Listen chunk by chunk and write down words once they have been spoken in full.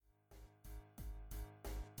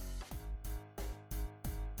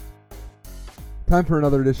Time for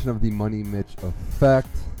another edition of the Money Mitch Effect.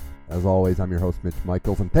 As always, I'm your host, Mitch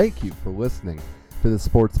Michaels, and thank you for listening to the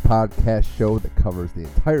sports podcast show that covers the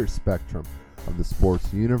entire spectrum of the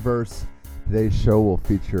sports universe. Today's show will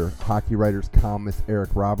feature hockey writers, columnist Eric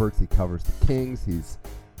Roberts. He covers the Kings. He's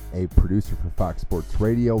a producer for Fox Sports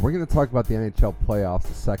Radio. We're going to talk about the NHL playoffs.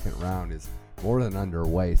 The second round is more than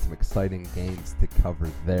underway. Some exciting games to cover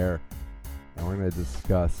there. And we're going to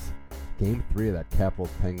discuss Game 3 of that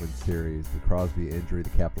Capitals-Penguins series, the Crosby injury, the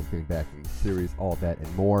Capitals getting back in the series, all that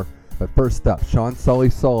and more. But first up, Sean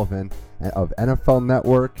Sully Sullivan of NFL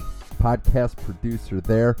Network, podcast producer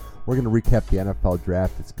there. We're going to recap the NFL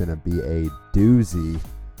draft. It's going to be a doozy.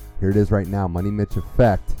 Here it is right now, Money Mitch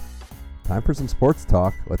Effect. Time for some sports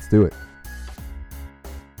talk. Let's do it.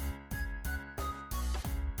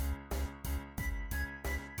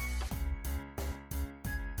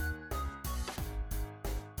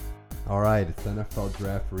 All right, it's NFL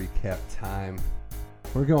Draft Recap time.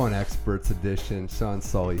 We're going Experts Edition. Sean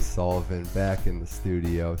Sully Sullivan back in the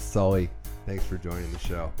studio. Sully, thanks for joining the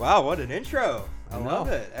show. Wow, what an intro. I love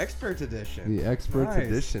it. Experts Edition. The Experts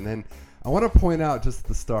Edition. And I want to point out just at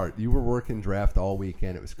the start, you were working draft all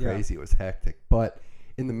weekend. It was crazy. Yeah. It was hectic. But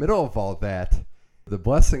in the middle of all that, the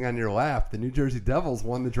blessing on your lap, the New Jersey Devils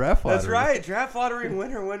won the draft lottery. That's right. Draft lottery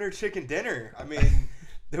winner chicken dinner. I mean...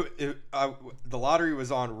 The lottery was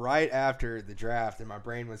on right after the draft, and my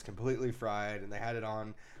brain was completely fried. And they had it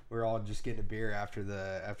on. We were all just getting a beer after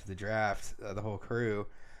the draft, the whole crew,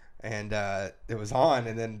 and it was on.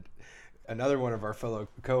 And then another one of our fellow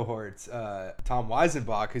cohorts, Tom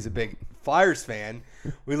Weisenbach, who's a big Flyers fan,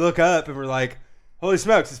 we look up and we're like, "Holy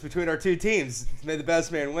smokes! It's between our two teams. May the best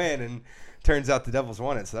man win!" And turns out the Devils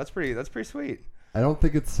won it. So that's pretty sweet. I don't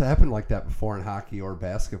think it's happened like that before in hockey or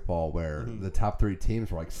basketball, where the top three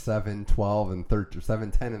teams were like 7, 12, and 13,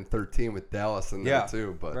 7, 10, and 13 with Dallas in there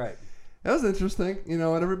too. But right. That was interesting, and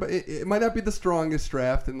everybody. It might not be the strongest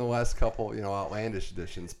draft in the last couple, outlandish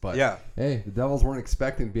editions, but hey, the Devils weren't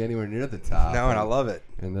expecting to be anywhere near the top. No, and I love it.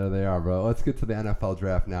 And there they are, bro. Let's get to the NFL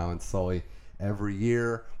draft now. And Sully, every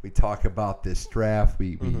year we talk about this draft.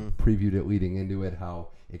 We previewed it leading into it, how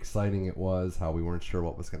exciting it was, how we weren't sure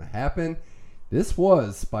what was going to happen. This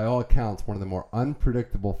was, by all accounts, one of the more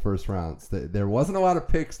unpredictable first rounds. There wasn't a lot of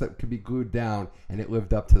picks that could be glued down, and it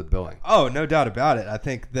lived up to the billing. Oh, no doubt about it. I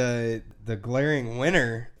think the glaring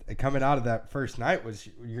winner coming out of that first night was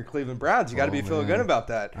your Cleveland Browns. You got to be feeling good about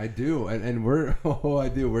that. I do, and we're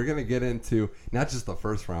We're going to get into not just the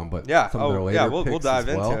first round, but some of their later picks we'll dive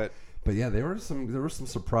as well. into it. But yeah, there were some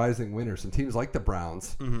surprising winners. Some teams like the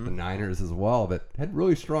Browns, the Niners as well, that had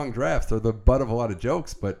really strong drafts. They're the butt of a lot of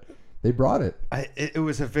jokes, but they brought it. It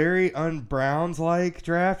was a very un-Browns-like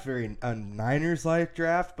draft, very un-Niners-like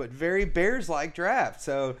draft, but very Bears-like draft.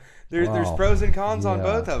 So there's pros and cons on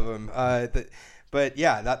both of them. But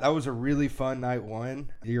yeah, that was a really fun night one.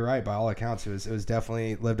 You're right. By all accounts, it was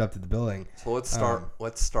definitely lived up to the billing. So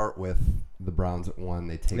let's start with the Browns at 1.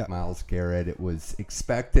 They take Myles Garrett. It was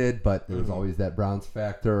expected, but there was always that Browns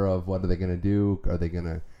factor of what are they going to do? Are they going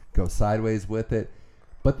to go sideways with it?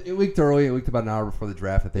 But it leaked early. It leaked about an hour before the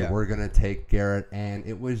draft that they were going to take Garrett, and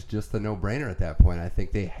it was just a no-brainer at that point. I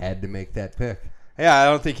think they had to make that pick. Yeah, I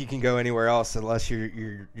don't think you can go anywhere else unless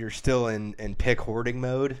you're still in pick hoarding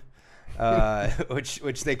mode,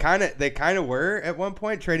 which they kind of were at one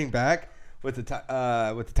point, trading back with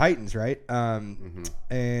the Titans, right?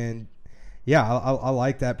 And yeah, I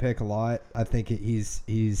like that pick a lot. I think he's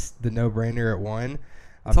the no-brainer at 1.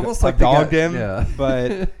 It's almost like I dogged him,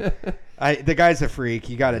 but. The guy's a freak.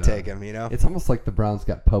 You got to take him, It's almost like the Browns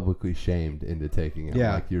got publicly shamed into taking him.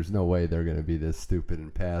 Yeah. Like, there's no way they're going to be this stupid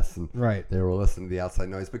and pass. And right. They were listening to the outside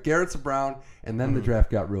noise. But Garrett's a Brown, and then the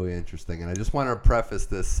draft got really interesting. And I just want to preface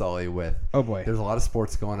this, Sully, with, oh boy, there's a lot of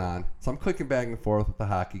sports going on. So I'm clicking back and forth with the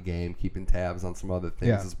hockey game, keeping tabs on some other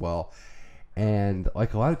things as well. And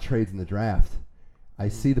like a lot of trades in the draft, I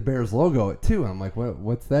see the Bears logo it too, and I'm like,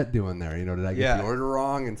 what's that doing there? Did I get the order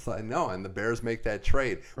wrong? And so, no, and the Bears make that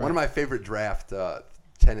trade. Right. One of my favorite draft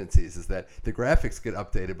tendencies is that the graphics get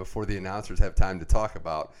updated before the announcers have time to talk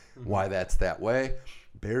about why that's that way.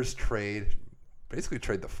 Bears basically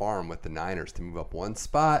trade the farm with the Niners to move up one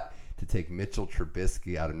spot to take Mitchell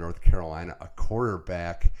Trubisky out of North Carolina, a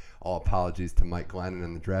quarterback. All apologies to Mike Glennon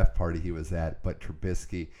and the draft party he was at, but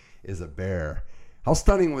Trubisky is a Bear. How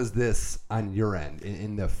stunning was this on your end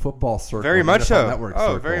in the football circle? Very much so.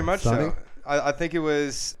 Circle? Very much stunning? So. I think it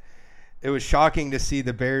was shocking to see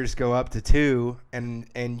the Bears go up to 2, and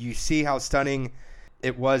you see how stunning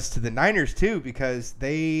it was to the Niners too, because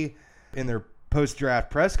they, in their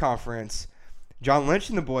post-draft press conference, John Lynch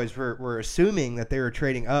and the boys were assuming that they were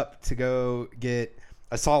trading up to go get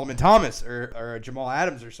a Solomon Thomas or a Jamal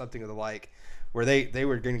Adams or something of the like, where they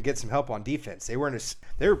were going to get some help on defense. They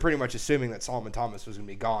were pretty much assuming that Solomon Thomas was going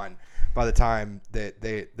to be gone by the time that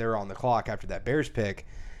they were on the clock after that Bears pick.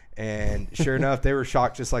 And sure enough, they were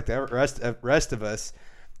shocked just like the rest of us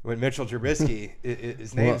when Mitchell Trubisky,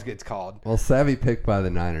 his name gets called. Well, savvy pick by the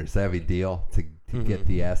Niners. Savvy deal to get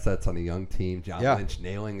the assets on a young team. John Lynch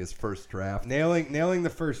nailing his first draft. Nailing the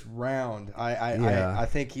first round. I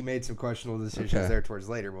think he made some questionable decisions there towards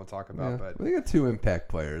later we'll talk about. But we got 2 impact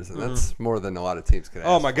players, and that's more than a lot of teams could ask.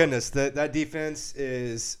 Oh, my goodness. That defense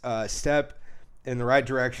is a step in the right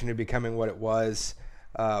direction to becoming what it was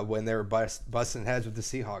when they were busting heads with the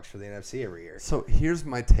Seahawks for the NFC every year. So here's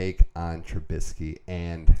my take on Trubisky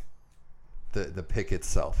and the pick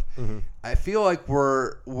itself. I feel like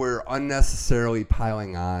we're unnecessarily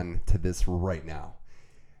piling on to this right now.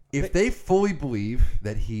 If they fully believe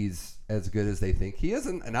that he's as good as they think he is,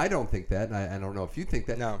 and I don't think that, and I don't know if you think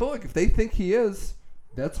that, but look, if they think he is,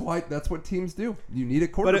 that's what teams do. You need a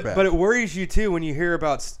quarterback. But it worries you too when you hear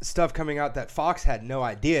about stuff coming out that Fox had no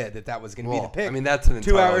idea that was going to be the pick. I mean, that's an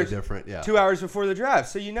entirely different. 2 hours before the draft,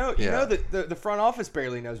 so you know that the front office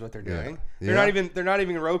barely knows what they're doing. They're not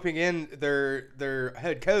even roping in their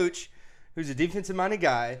head coach, who's a defensive minded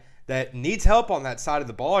guy that needs help on that side of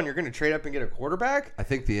the ball, and you're going to trade up and get a quarterback. I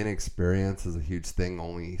think the inexperience is a huge thing.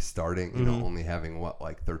 Only starting, only having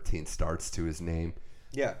 13 starts to his name.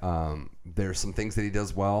 Yeah. There's some things that he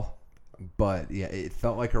does well, but it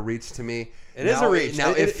felt like a reach to me. It is a reach.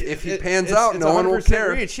 Now, if he pans out, no one will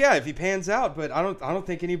care. Reach. Yeah, if he pans out, but I don't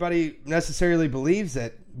think anybody necessarily believes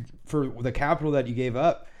that for the capital that you gave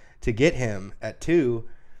up to get him at 2,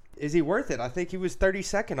 is he worth it? I think he was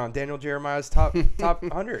 32nd on Daniel Jeremiah's top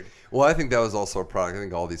 100. Well, I think that was also a product. I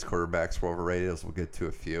think all these quarterbacks were overrated, as we'll get to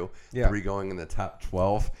a few. 3 going in the top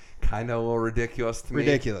 12. Kind of a little ridiculous to me.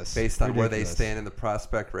 Based on where they stand in the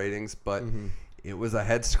prospect ratings. But it was a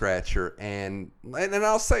head scratcher. And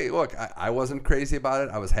I'll say, look, I wasn't crazy about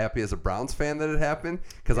it. I was happy as a Browns fan that it happened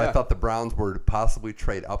because I thought the Browns were to possibly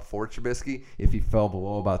trade up for Trubisky if he fell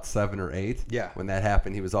below about 7 or 8. Yeah. When that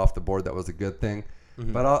happened, he was off the board. That was a good thing.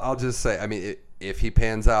 But I'll just say, I mean, if he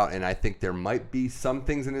pans out, and I think there might be some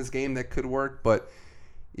things in his game that could work, but,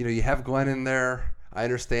 you have Glenn in there. I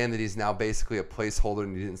understand that he's now basically a placeholder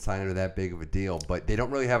and he didn't sign into that big of a deal, but they don't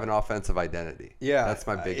really have an offensive identity. Yeah. That's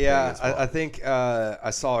my big thing as well. I think I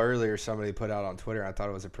saw earlier somebody put out on Twitter, I thought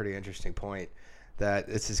it was a pretty interesting point, that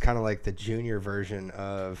this is kind of like the junior version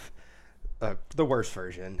of the worst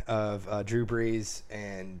version of Drew Brees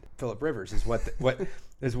and Phillip Rivers is what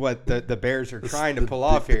the Bears are trying to pull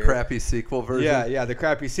off here. The crappy sequel version? Yeah, the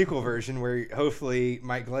crappy sequel version where hopefully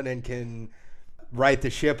Mike Glennon can right the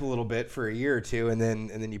ship a little bit for a year or two and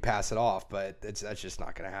then you pass it off, but that's just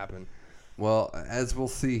not going to happen. Well, as we'll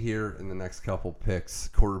see here in the next couple picks,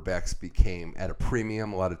 quarterbacks became at a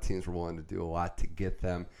premium. A lot of teams were willing to do a lot to get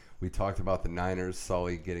them. We talked about the Niners,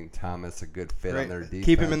 Sully getting Thomas, a good fit on their defense.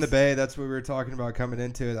 Keep him in the Bay. That's what we were talking about coming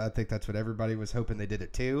into it. I think that's what everybody was hoping they did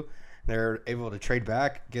it too. They're able to trade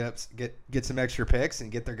back, get some extra picks,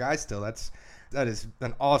 and get their guys still. That is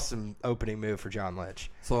an awesome opening move for John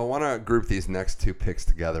Lynch. So I want to group these next 2 picks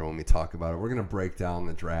together when we talk about it. We're going to break down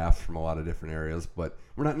the draft from a lot of different areas, but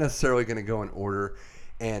we're not necessarily going to go in order.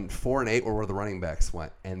 And 4 and 8 were where the running backs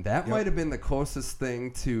went. And that might have been the closest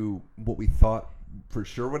thing to what we thought for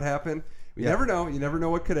sure would happen. You never know. You never know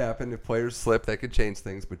what could happen. If players slip, that could change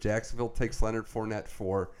things. But Jacksonville takes Leonard Fournette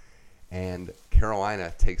 4, and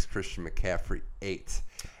Carolina takes Christian McCaffrey 8.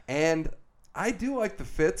 And I do like the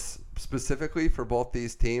fits specifically for both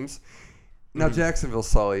these teams. Now, Jacksonville,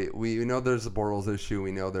 Sully, we know there's a Bortles issue.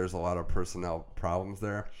 We know there's a lot of personnel problems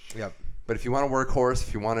there. Yep. But if you want to workhorse,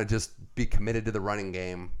 if you want to just be committed to the running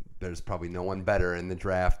game, there's probably no one better in the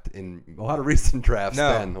draft, in a lot of recent drafts,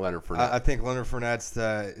 than Leonard Fournette. I think Leonard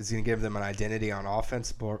Fournette is going to give them an identity on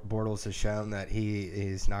offense. Bortles has shown that he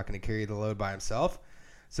is not going to carry the load by himself.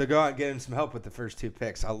 So go out and get him some help with the first 2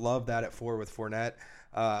 picks. I love that at 4 with Fournette.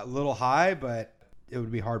 A little high, but it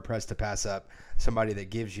would be hard-pressed to pass up somebody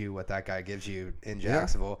that gives you what that guy gives you in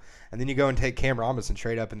Jacksonville. And then you go and take Cam Robinson,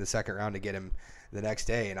 trade up in the 2nd round to get him the next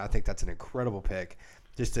day, and I think that's an incredible pick.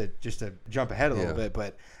 Just to jump ahead a little bit,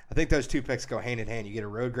 but I think those 2 picks go hand in hand. You get a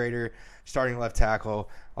road grader, starting left tackle,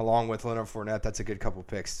 along with Leonard Fournette. That's a good couple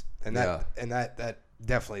picks, and that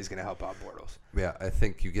definitely is going to help out Bortles. Yeah, I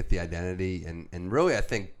think you get the identity, and really I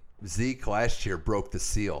think Zeke last year broke the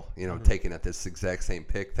seal, taking at this exact same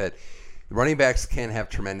pick, that running backs can have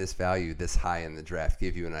tremendous value this high in the draft,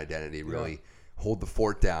 give you an identity, really hold the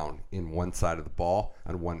fort down in one side of the ball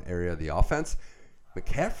on one area of the offense.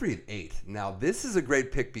 McCaffrey at 8. Now, this is a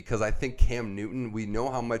great pick because I think Cam Newton, we know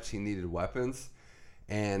how much he needed weapons.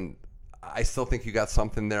 and I still think you got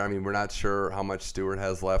something there. I mean, we're not sure how much Stewart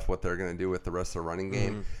has left, what they're going to do with the rest of the running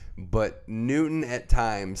game. But Newton at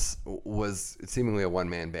times was seemingly a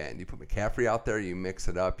one-man band. You put McCaffrey out there, you mix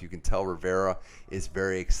it up. You can tell Rivera is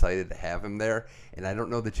very excited to have him there. And I don't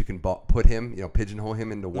know that you can put him, pigeonhole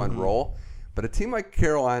him into one role. But a team like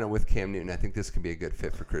Carolina with Cam Newton, I think this could be a good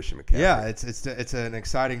fit for Christian McCaffrey. Yeah, it's an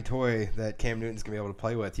exciting toy that Cam Newton's gonna be able to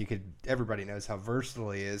play with. Everybody knows how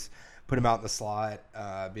versatile he is. Put him out in the slot,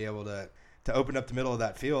 be able to open up the middle of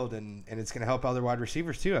that field, and it's gonna help other wide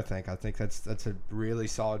receivers too. I think that's a really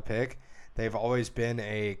solid pick. They've always been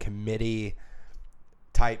a committee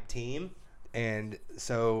type team, and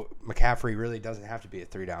so McCaffrey really doesn't have to be a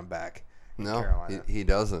 3-down back. No, he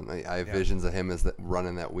doesn't. I have visions of him as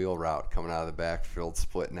running that wheel route, coming out of the backfield,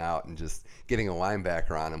 splitting out, and just getting a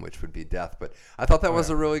linebacker on him, which would be death. But I thought that was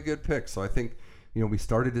a really good pick. So I think, we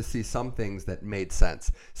started to see some things that made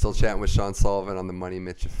sense. Still chatting with Sean Sullivan on the Money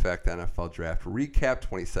Mitch Effect NFL Draft Recap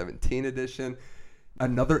 2017 edition.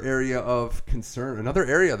 Another area of concern, another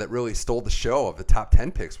area that really stole the show of the top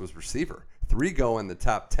 10 picks was receiver. 3 go in the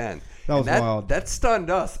top 10. That was wild. That stunned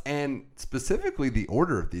us, and specifically the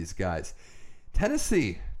order of these guys.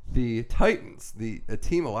 Tennessee, the Titans, a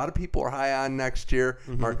team a lot of people are high on next year.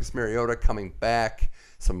 Marcus Mariota coming back,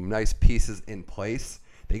 some nice pieces in place.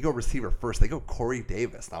 They go receiver first. They go Corey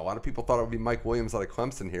Davis. Now, a lot of people thought it would be Mike Williams out of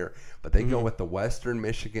Clemson here, but they go with the Western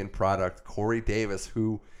Michigan product, Corey Davis,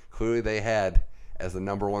 who clearly they had as the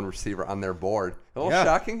number 1 receiver on their board. A little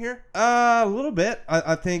shocking here? A little bit.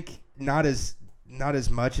 I think not as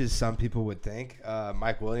much as some people would think.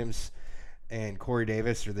 Mike Williams and Corey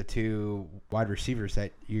Davis are the 2 wide receivers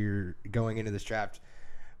that you're going into this draft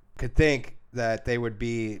could think that they would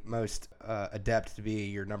be most adept to be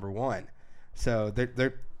your number 1. So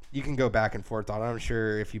you can go back and forth on it. I'm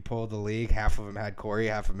sure if you pulled the league, half of them had Corey,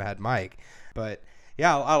 half of them had Mike. But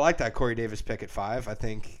yeah, I like that Corey Davis pick at 5. I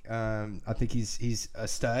think he's a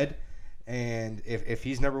stud. And if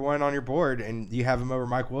he's number 1 on your board and you have him over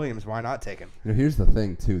Mike Williams, why not take him? Here's the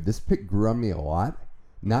thing, too. This pick grew on me a lot.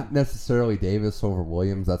 Not necessarily Davis over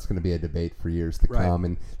Williams. That's going to be a debate for years to come.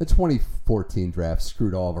 And the 2014 draft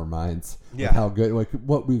screwed all of our minds with how good,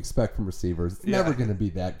 what we expect from receivers. It's never going to be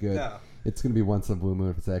that good. No. It's going to be once in a blue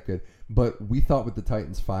moon if it's that good. But we thought with the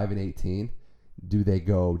Titans 5 and 18, do they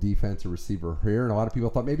go defense or receiver here? And a lot of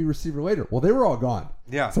people thought maybe receiver later. Well, they were all gone.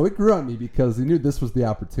 Yeah. So it grew on me because they knew this was the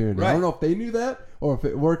opportunity. Right. I don't know if they knew that or if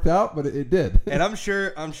it worked out, but it did. And I'm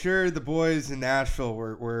sure the boys in Nashville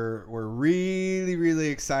were really, really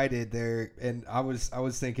excited there. And I was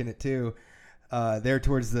thinking it too. There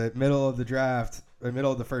towards the middle of the draft, or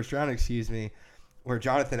middle of the first round, where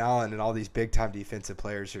Jonathan Allen and all these big time defensive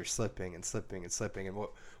players are slipping. And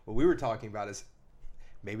what we were talking about is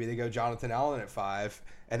maybe they go Jonathan Allen at 5,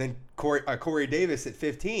 and then Corey Davis at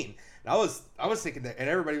 15. And I was thinking that, and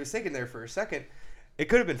everybody was thinking there for a second, it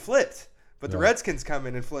could have been flipped. But the Redskins come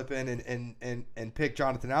in and flip in and pick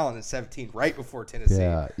Jonathan Allen at 17 right before Tennessee.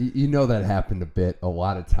 Yeah, that happened a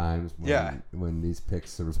lot of times when these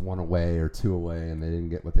picks, there was 1 away or 2 away, and they didn't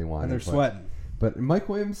get what they wanted. And they're sweating. But Mike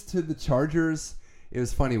Williams to the Chargers. It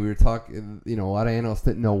was funny. We were talking, a lot of analysts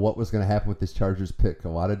didn't know what was going to happen with this Chargers pick. A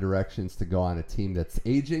lot of directions to go on a team that's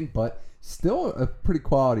aging, but still a pretty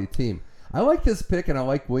quality team. I like this pick, and I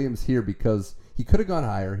like Williams here because he could have gone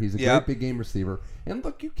higher. He's a great big game receiver. And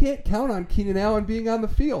look, you can't count on Keenan Allen being on the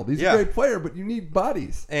field. He's a great player, but you need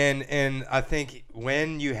bodies. And I think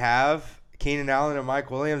when you have Keenan Allen and Mike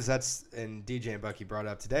Williams, and DJ and Bucky brought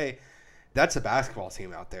up today, that's a basketball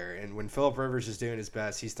team out there. And when Phillip Rivers is doing his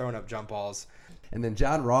best, he's throwing up jump balls. And then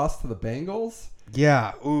John Ross to the Bengals.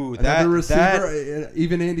 Yeah. Ooh, another receiver.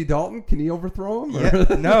 Even Andy Dalton, can he overthrow him?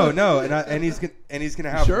 Yeah. No. And he's gonna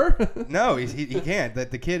have. Sure. No, he can't.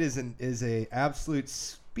 The kid is a absolute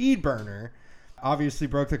speed burner. Obviously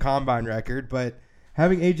broke the combine record, but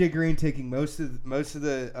having AJ Green taking most of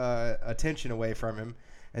the attention away from him,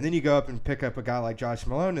 and then you go up and pick up a guy like Josh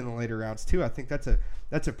Malone in the later rounds too. I think that's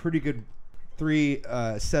a pretty good 3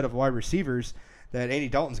 set of wide receivers that Andy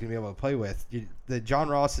Dalton's going to be able to play with. The John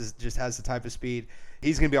Ross just has the type of speed.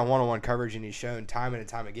 He's going to be on one-on-one coverage, and he's shown time and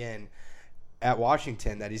time again at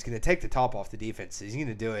Washington that he's going to take the top off the defense. He's going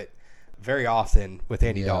to do it very often with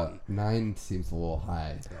Andy Dalton. 9 seems a little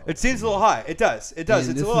high, though. It seems a little high. It does. It's a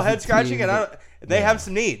little head-scratching, and they have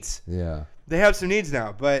some needs. Yeah. They have some needs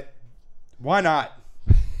now, but why not?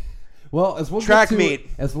 Well, as we'll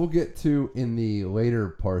get to in the later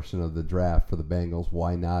portion of the draft for the Bengals,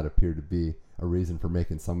 why not appear to be a reason for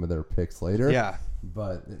making some of their picks later. Yeah.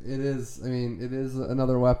 But it is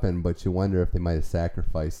another weapon, but you wonder if they might have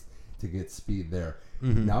sacrificed to get speed there.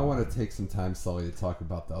 Mm-hmm. Now I want to take some time, Sully, to talk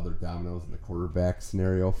about the other dominoes in the quarterback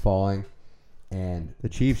scenario falling. And The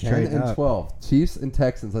Chiefs 10 trading and up. 12. Chiefs and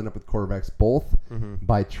Texans end up with quarterbacks both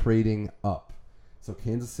by trading up. So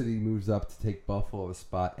Kansas City moves up to take Buffalo a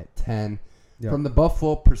spot at 10. Yep. From the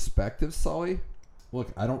Buffalo perspective, Sully,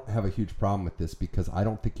 look, I don't have a huge problem with this because I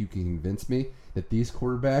don't think you can convince me that these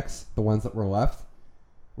quarterbacks, the ones that were left,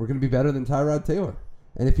 were going to be better than Tyrod Taylor.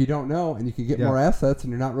 And if you don't know and you can get more assets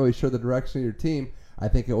and you're not really sure the direction of your team, I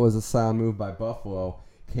think it was a sound move by Buffalo.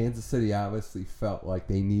 Kansas City obviously felt like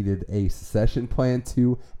they needed a succession plan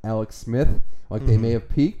to Alex Smith, like they may have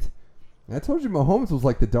peaked. And I told you Mahomes was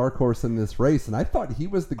like the dark horse in this race, and I thought he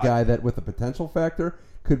was the guy that, with the potential factor,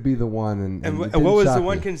 could be the one. And what was the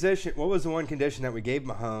one condition? What was the one condition that we gave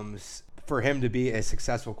Mahomes for him to be a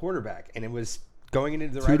successful quarterback? And it was going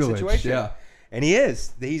into the right situation. Yeah. And he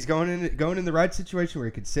is. He's going in the right situation where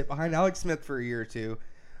he could sit behind Alex Smith for a year or two,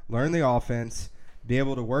 learn the offense, be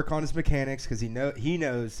able to work on his mechanics because he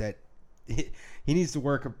knows that he needs to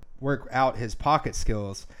work out his pocket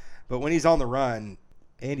skills. But when he's on the run,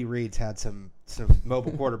 Andy Reid's had some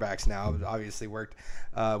mobile quarterbacks now. Obviously worked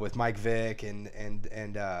with Mike Vick and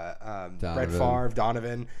Brett Favre,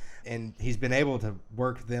 Donovan, and he's been able to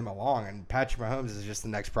work them along. And Patrick Mahomes is just the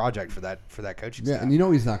next project for that coaching staff. Yeah,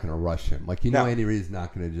 and he's not going to rush him. Like Andy Reid's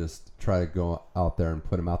not going to just try to go out there and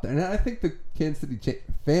put him out there. And I think the Kansas City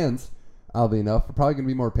fans, oddly enough, are probably going to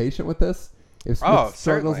be more patient with this. If Smith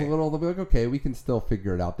struggles a little, they'll be like, okay, we can still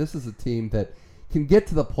figure it out. This is a team that can get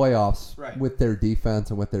to the playoffs with their defense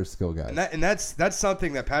and with their skill guys. And that's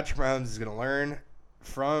something that Patrick Mahomes is going to learn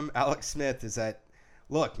from Alex Smith is that,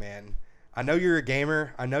 look, man, I know you're a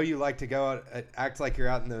gamer. I know you like to go out, act like you're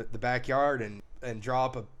out in the backyard and draw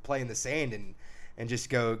up a play in the sand and just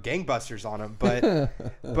go gangbusters on them. But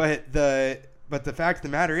the fact of the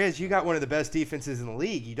matter is you got one of the best defenses in the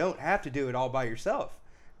league. You don't have to do it all by yourself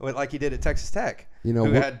like you did at Texas Tech,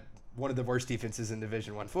 who had one of the worst defenses in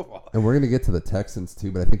Division I football. And we're going to get to the Texans too,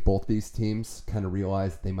 but I think both these teams kind of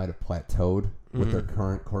realized that they might have plateaued with their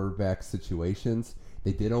current quarterback situations.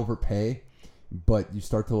 They did overpay, but you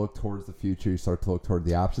start to look towards the future. You start to look toward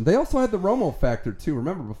the options. They also had the Romo factor too.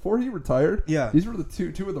 Remember, before he retired, these were the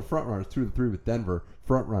two of the front runners, 2 of the 3 with Denver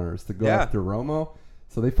front runners to go after Romo.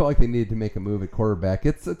 So they felt like they needed to make a move at quarterback.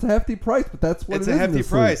 It's a hefty price, but that's what it is. It's a hefty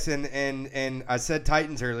price, and I said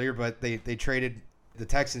Titans earlier, but they traded. The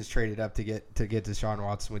Texans traded up to get Deshaun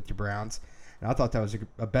Watson with your Browns, and I thought that was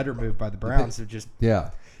a better move by the Browns to just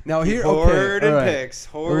Now here, hoard and picks.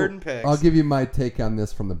 I'll give you my take on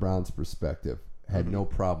this from the Browns' perspective. Had no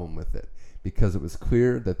problem with it because it was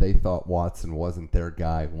clear that they thought Watson wasn't their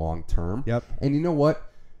guy long term. Yep. And you know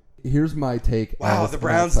what? Here's my take. Wow, the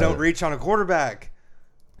Browns don't reach on a quarterback.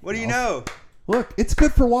 What do you know? Look, it's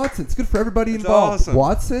good for Watson. It's good for everybody involved. Awesome.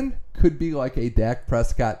 Watson could be like a Dak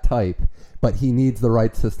Prescott type, but he needs the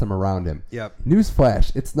right system around him. Yep.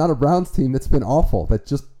 Newsflash, it's not a Browns team that's been awful, that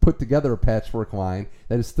just put together a patchwork line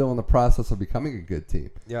that is still in the process of becoming a good team.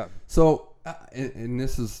 Yeah. So, and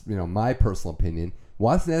this is my personal opinion,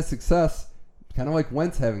 Watson has success, kind of like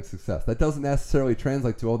Wentz having success. That doesn't necessarily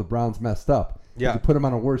translate to, the Browns messed up. Yeah. If you put them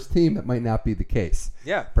on a worse team, that might not be the case.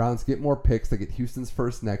 Yeah. Browns get more picks. They get Houston's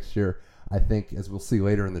first next year. I think, as we'll see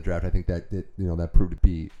later in the draft, I think that that proved to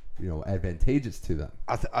be advantageous to them.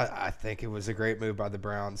 I think it was a great move by the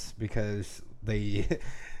Browns because they,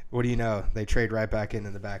 what do you know? They trade right back in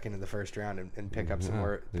the back end of the first round and pick up some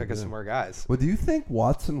more guys. Well, do you think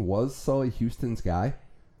Watson was Sully Houston's guy,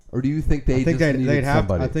 or do you think they'd needed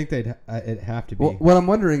somebody? I think it'd have to be. Well, what I'm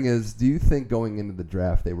wondering is, do you think going into the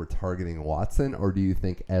draft they were targeting Watson, or do you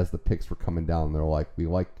think as the picks were coming down, they're like, we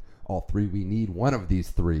like all 3, we need one of these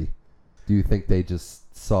 3? Do you think they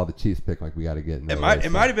just saw the Chiefs pick like we got to get? It might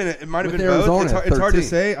have been both. It's hard to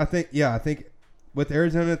say. I think with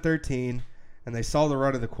Arizona at 13, and they saw the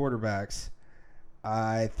run of the quarterbacks.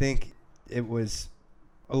 I think it was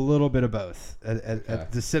a little bit of both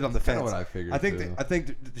to sit on the fence. Kind of what I figured. I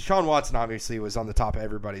think Deshaun Watson obviously was on the top of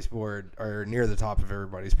everybody's board or near the top of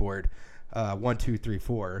everybody's board. 1, 2, 3,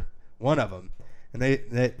 4, one of them, and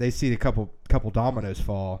they see a couple dominoes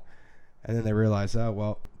fall, and then they realize, oh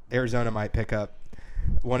well, Arizona might pick up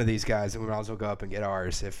one of these guys, and we might as well go up and get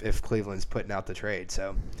ours if Cleveland's putting out the trade.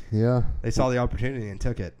 So they saw the opportunity and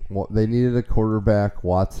took it. Well, they needed a quarterback.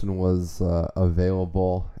 Watson was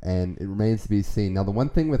available, and it remains to be seen. Now, the one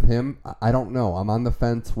thing with him, I don't know. I'm on the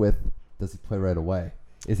fence with, does he play right away?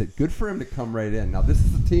 Is it good for him to come right in? Now, this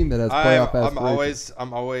is a team that has playoff aspirations.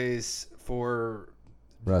 I'm always for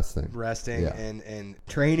resting and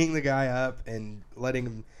training the guy up and letting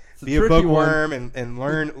him be a tricky bookworm and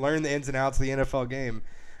learn the ins and outs of the NFL game.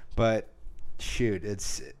 But shoot,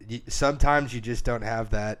 sometimes you just don't have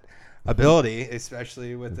that ability,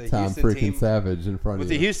 especially with the Tom Houston freaking team. Savage in front With of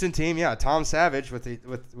the you. Houston team, yeah, Tom Savage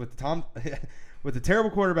with Tom with a terrible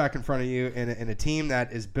quarterback in front of you, and a team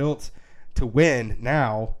that is built to win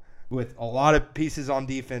now, with a lot of pieces on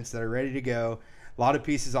defense that are ready to go, a lot of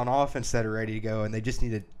pieces on offense that are ready to go, and they just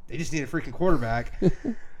need a freaking quarterback.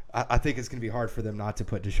 I think it's going to be hard for them not to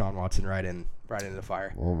put Deshaun Watson right into the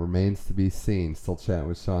fire. Well, remains to be seen. Still chatting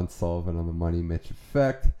with Sean Sullivan on the Money Mitch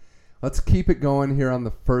Effect. Let's keep it going here on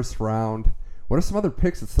the first round. What are some other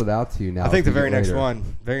picks that stood out to you now? I think the very next one,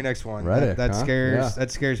 Reddick, that huh?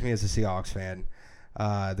 scares me as a Seahawks fan.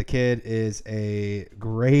 The kid is a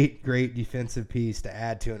great defensive piece to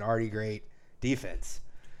add to an already great defense.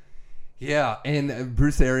 Yeah, and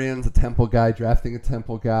Bruce Arians, a Temple guy, drafting a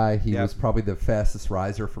Temple guy. He Yep. was probably the fastest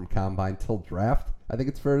riser from combine till draft. I think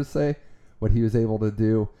it's fair to say what he was able to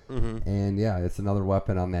do. Mm-hmm. And yeah, it's another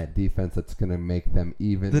weapon on that defense that's going to make them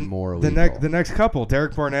even more elite. The next couple,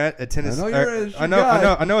 Derek Barnett at Tennessee. I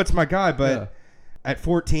know it's my guy, but Yeah. at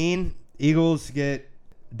 14, Eagles get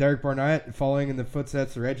Derek Barnett following in the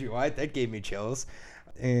footsteps of Reggie White. That gave me chills.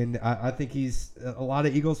 And I think a lot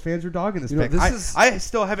of Eagles fans are dogging this pick. I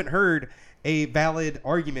still haven't heard a valid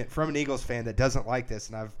argument from an Eagles fan that doesn't like this,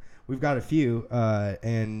 and we've got a few.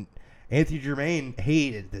 And Anthony Germain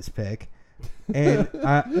hated this pick, and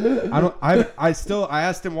I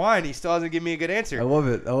asked him why, and he still hasn't given me a good answer. I love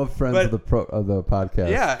it. I love friends of the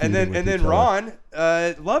podcast. Yeah, and feuding with then each other. Ron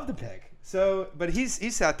loved the pick. So, but he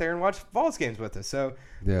sat there and watched Vols games with us. So,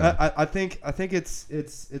 Yeah. I think it's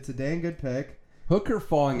a dang good pick. Hooker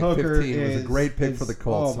falling at 15 was a great pick for the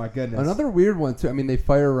Colts. Oh, my goodness. Another weird one, too. I mean, they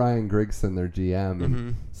fire Ryan Grigson, their GM, and Mm-hmm.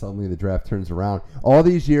 suddenly the draft turns around. All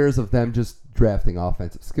these years of them just drafting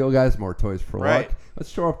offensive skill guys, more toys for Right. luck. Let's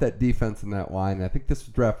shore up that defense and that line. And I think this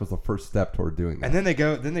draft was the first step toward doing that. And then they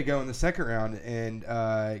go in the second round and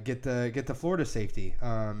get the Florida safety.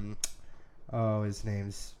 His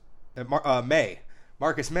name's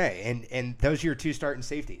Marcus May, and those are your two starting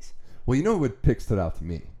safeties. Well, you know what pick stood out to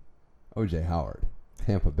me? O.J. Howard,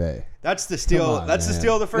 Tampa Bay. That's the steal. Come on, That's the man.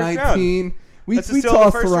 steal of the first 19. round. We That's the steal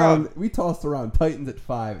of the first round. We tossed around Titans at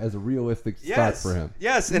 5 as a realistic spot for him.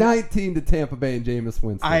 Yes. And 19 to Tampa Bay and Jameis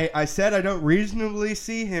Winston. I said I don't reasonably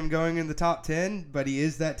see him going in the top 10, but he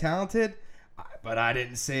is that talented. But I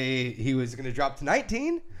didn't say he was going to drop to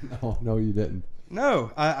 19. No, you didn't.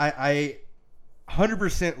 No, I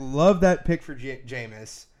 100% love that pick for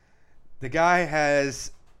Jameis. The guy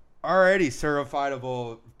has already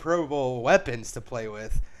certifiable Pro Bowl weapons to play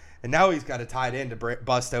with, and now he's got a tight end to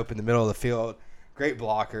bust open the middle of the field. Great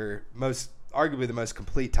blocker, arguably the most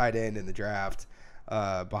complete tight end in the draft.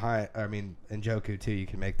 Njoku too. You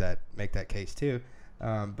can make that case too,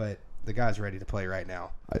 but the guy's ready to play right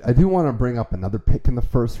now. I do want to bring up another pick in the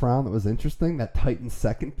first round that was interesting. That Titans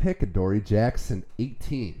second pick, Adoree Jackson,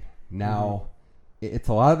 18. Now, it's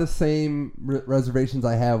a lot of the same reservations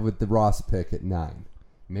I have with the Ross pick at 9.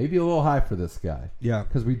 Maybe a little high for this guy. Yeah.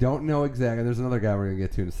 Because we don't know exactly. There's another guy we're going to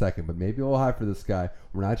get to in a second, but maybe a little high for this guy.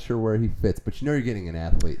 We're not sure where he fits, but you know you're getting an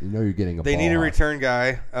athlete. You know you're getting a They ball need a hawk. return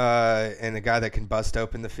guy and a guy that can bust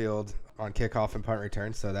open the field on kickoff and punt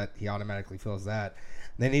return, so that he automatically fills that.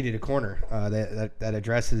 They needed a corner that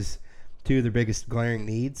addresses two of their biggest glaring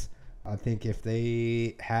needs. I think if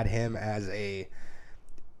they had him as a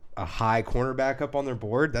high cornerback up on their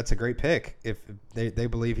board, that's a great pick. If they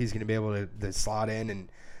believe he's going to be able to slot in and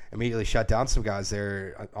immediately shut down some guys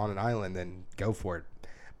there on an island, then go for it.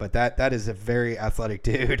 But that is a very athletic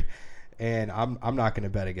dude, and I'm not going to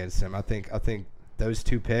bet against him. I think those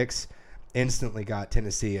two picks instantly got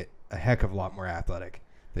Tennessee a heck of a lot more athletic.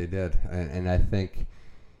 They did, and I think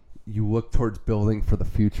you look towards building for the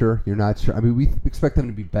future. You're not sure. I mean, we expect them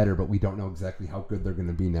to be better, but we don't know exactly how good they're going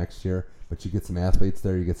to be next year. But you get some athletes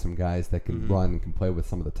there. You get some guys that can run and can play with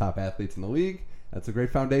some of the top athletes in the league. That's a great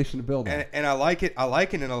foundation to build on. And I like it. I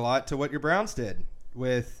liken it a lot to what your Browns did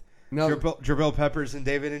with Jabril Peppers and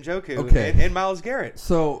David Njoku and Myles Garrett.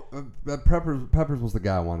 So Peppers was the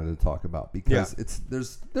guy I wanted to talk about because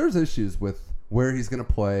there's issues with where he's going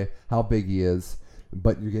to play, how big he is,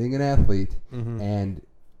 but you're getting an athlete, and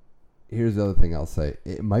here's the other thing I'll say.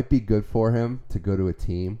 It might be good for him to go to a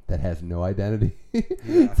team that has no identity.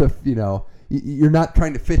 So, you're not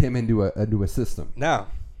trying to fit him into a system. No.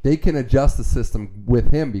 They can adjust the system with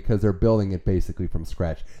him because they're building it basically from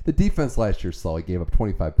scratch. The defense last year, Sully, gave up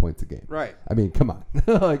 25 points a game. Right. I mean, come on.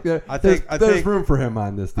 There's room for him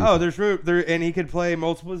on this defense. Oh, there's room there, and he could play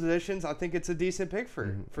multiple positions. I think it's a decent pick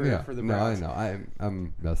for the Browns. No, I know.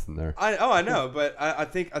 I'm messing there. I know, but I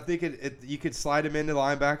think you could slide him into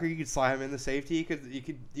linebacker. You could slide him into safety.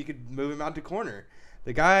 You could move him out to corner.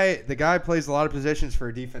 The guy plays a lot of positions for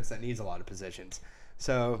a defense that needs a lot of positions.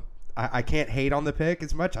 So I can't hate on the pick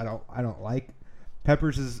as much. I don't like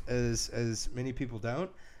Peppers as many people don't.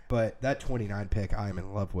 But that 29 pick I am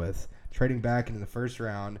in love with. Trading back into the first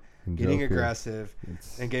round, getting aggressive,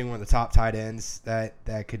 and getting one of the top tight ends that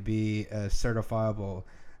could be a certifiable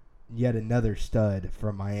yet another stud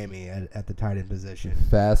from Miami at the tight end position.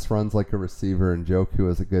 Fast, runs like a receiver, and Njoku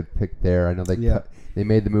is a good pick there. I know they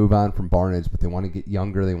made the move on from Barnage, but they want to get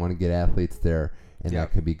younger. They want to get athletes there, and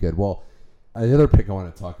that could be good. Well, the other pick I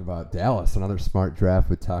want to talk about, Dallas, another smart draft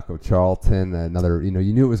with Taco Charlton. Another, you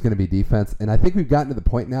knew it was going to be defense, and I think we've gotten to the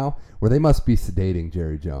point now where they must be sedating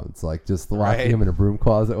Jerry Jones, like just locking him in a broom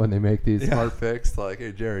closet when they make these smart picks. Like,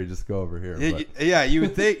 hey Jerry, just go over here. Yeah, you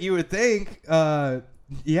would think. I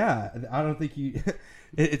don't think you.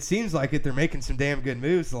 It seems like it. They're making some damn good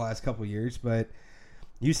moves the last couple of years, but.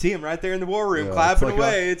 You see him right there in the war room, clapping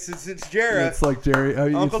away. It's Jarrah. It's like Jerry.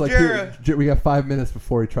 Uncle Jarrah. We got 5 minutes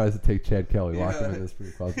before he tries to take Chad Kelly. Lock him in this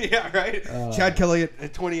pretty close. Yeah, right. Chad Kelly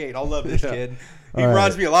at 28. I love this kid. He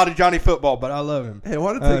reminds me a lot of Johnny Football, but I love him. Hey, I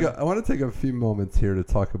want to take a few moments here to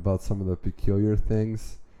talk about some of the peculiar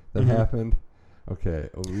things that happened. Okay,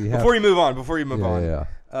 before you move on.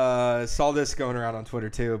 Saw this going around on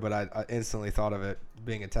Twitter too, but I instantly thought of it.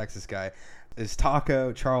 Being a Texas guy, is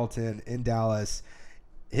Taco Charlton in Dallas.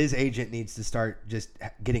 His agent needs to start just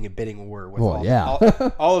getting a bidding war with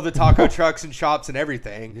all of the taco trucks and shops and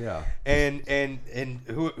everything. Yeah. And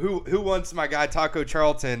who wants my guy Taco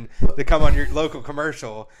Charlton to come on your local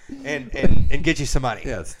commercial and get you some money?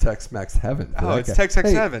 Yeah, it's Tex-Mex heaven. It's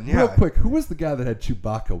Tex-Mex heaven. Yeah. Real quick, who was the guy that had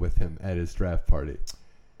Chewbacca with him at his draft party?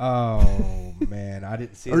 Oh man, I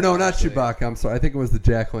didn't see. Or no, not Chewbacca. I'm sorry. I think it was the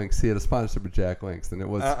Jack Links. He had a sponsorship with Jack Links, and it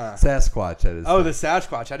was Sasquatch at his. Oh, the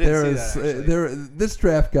Sasquatch. I didn't see that. This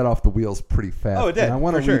draft got off the wheels pretty fast. Oh, it did. And I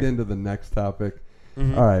want to lead into the next topic.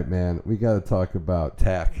 Mm-hmm. All right, man. We got to talk about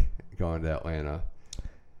Tack going to Atlanta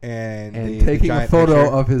and taking a photo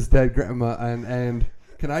of his dead grandma. And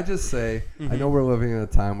can I just say, I know we're living in a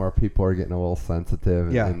time where people are getting a little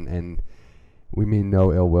sensitive, and we mean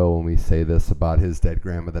no ill will when we say this about his dead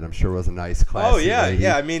grandma that I'm sure was a nice, classy lady.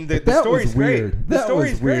 I mean, the story's great. That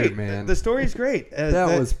was weird, man. The story's great.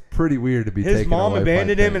 That was pretty weird to be taken away. His mom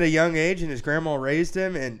abandoned him at a young age, and his grandma raised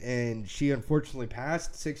him, and she unfortunately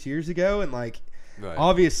passed 6 years ago, and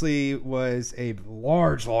obviously was a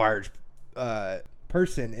large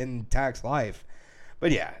person in Tack's life.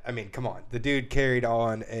 But yeah, I mean, come on. The dude carried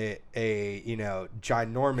on a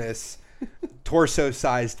ginormous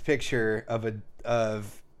torso-sized picture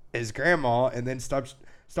of his grandma, and then starts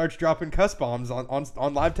dropping cuss bombs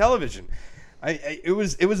on live television. It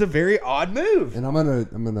was a very odd move. And I'm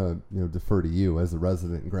gonna defer to you as a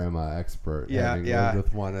resident grandma expert. Lived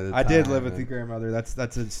with one at a time. I did live with the grandmother. That's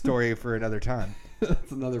a story for another time.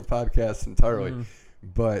 That's another podcast entirely. Mm-hmm.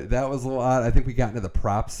 But that was a little odd. I think we got into the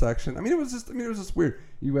props section. I mean, it was just weird.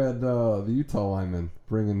 You had the Utah lineman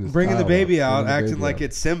bringing the baby out, acting like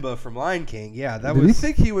it's Simba from Lion King. Yeah, Did you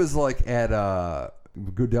think he was like at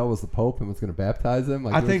Goodell was the Pope and was going to baptize him?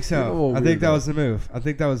 I think so. I think that was the move. I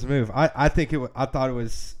thought it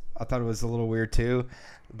was a little weird too,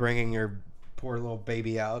 bringing your poor little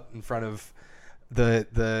baby out in front of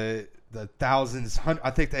the thousands. I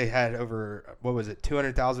think they had over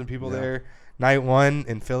 200,000 people there. Night one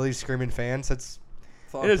in Philly, screaming fans. It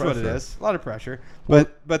is what it is. A lot of pressure.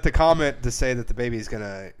 But the comment to say that the baby's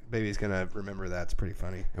gonna remember that's pretty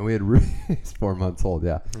funny. And we had he's 4 months old.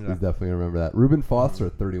 Yeah, he's definitely gonna remember that. Reuben Foster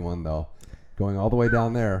at 31 though, going all the way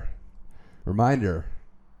down there. Reminder: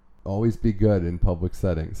 always be good in public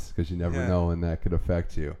settings because you never know when that could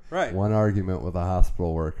affect you. Right. One argument with a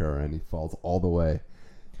hospital worker and he falls all the way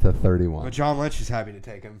to 31. But John Lynch is happy to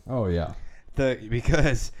take him. Oh yeah.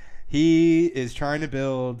 Because he is trying to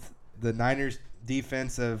build the Niners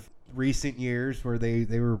defense of recent years where they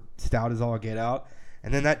were stout as all get out.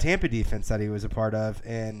 And then that Tampa defense that he was a part of.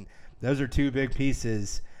 And those are two big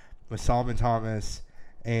pieces with Solomon Thomas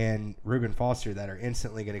and Reuben Foster that are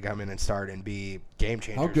instantly going to come in and start and be game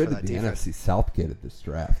changers. How good for that did the defense. NFC South get at this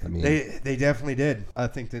draft? I mean, they definitely did. I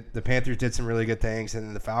think that the Panthers did some really good things, and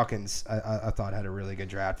then the Falcons I thought had a really good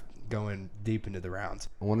draft going deep into the rounds.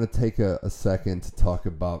 I want to take a second to talk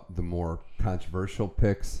about the more controversial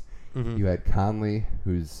picks. Mm-hmm. You had Conley,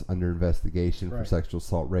 who's under investigation for sexual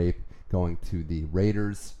assault, rape, going to the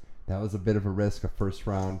Raiders. That was a bit of a risk, a first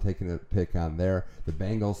round, taking a pick on there. The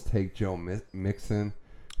Bengals take Joe Mixon,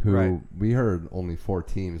 who we heard only 4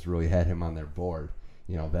 teams really had him on their board.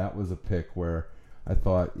 That was a pick where I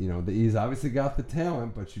thought, he's obviously got the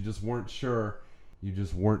talent, but you just weren't sure. You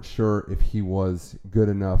just weren't sure if he was good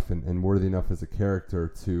enough and worthy enough as a character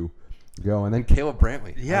to Go. And then Caleb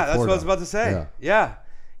Brantley. Yeah, that's what I was about to say. Yeah.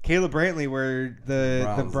 Caleb Brantley, where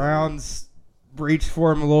the Browns reached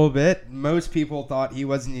for him a little bit. Most people thought he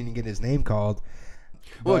wasn't even getting his name called.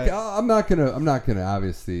 Look, I'm not gonna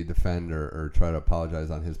obviously defend or try to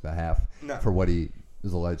apologize on his behalf for what he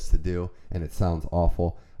is alleged to do, and it sounds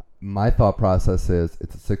awful. My thought process is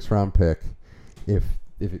it's a 6th-round pick. If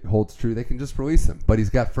it holds true, they can just release him. But he's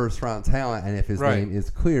got first-round talent, and if his name is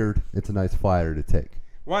cleared, it's a nice flyer to take.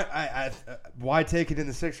 Why take it in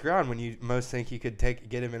the 6th round when you most think you could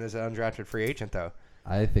get him in as an undrafted free agent, though?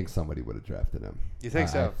 I think somebody would have drafted him. You think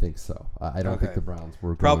so? I think so. I don't think the Browns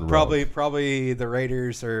were going probably the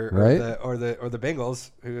Raiders or the Bengals,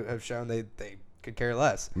 who have shown they could care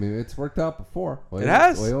less. I mean, it's worked out before. It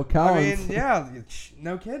has. Collins. I mean, yeah,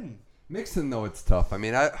 no kidding. Mixon, though, it's tough. I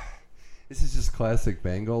mean, this is just classic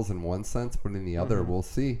Bengals in one sense, but in the other, we'll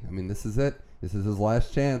see. I mean, this is it. This is his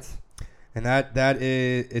last chance. And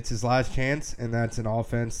it's his last chance, and that's an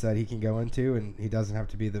offense that he can go into, and he doesn't have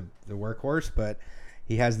to be the workhorse, but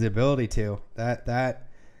he has the ability to. That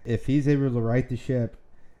if he's able to right the ship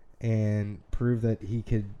and prove that he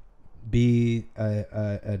could be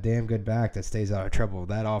a damn good back that stays out of trouble,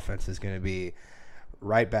 that offense is going to be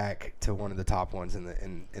right back to one of the top ones in the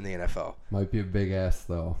NFL. Might be a big ask,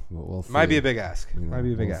 though. But we'll see. Might be a big ask.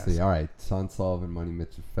 See. All right, Sean Sullivan, Money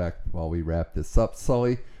Mitch Effect. While we wrap this up,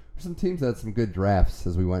 Sully, there's some teams that had some good drafts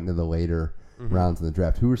as we went into the later rounds in the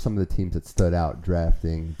draft. Who were some of the teams that stood out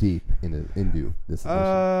drafting deep into this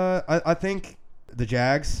edition? I think the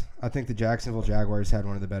Jags. I think the Jacksonville Jaguars had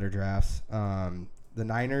one of the better drafts. The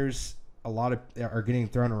Niners, are getting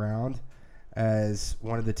thrown around as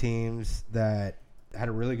one of the teams that had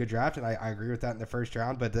a really good draft, and I agree with that in the first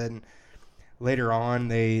round. But then later on,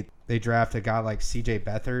 they draft a guy like C.J.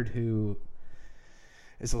 Beathard, who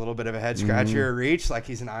is a little bit of a head scratcher at reach. Like,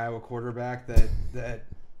 he's an Iowa quarterback that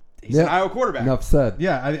he's an Iowa quarterback. Enough said.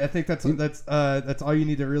 Yeah, I think that's all you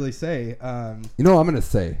need to really say. You know what I'm going to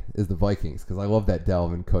say is the Vikings, because I love that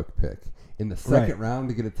Dalvin Cook pick. In the second round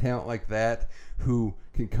to get a talent like that who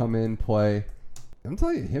can come in, play. I'm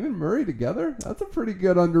telling you, him and Murray together, that's a pretty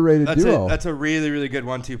good underrated duo. That's a really, really good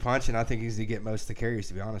 1-2 punch, and I think he's going to get most of the carries,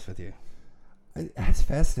 to be honest with you. That's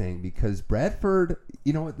fascinating because Bradford,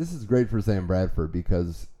 you know what, this is great for Sam Bradford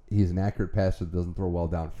because he's an accurate passer that doesn't throw well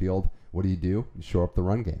downfield. What do? You shore up the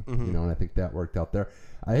run game, and I think that worked out there.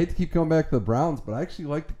 I hate to keep going back to the Browns, but I actually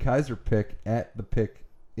like the Kaiser pick at the pick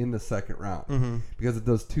in the second round because it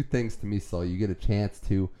does two things to me. So you get a chance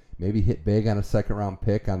to maybe hit big on a second round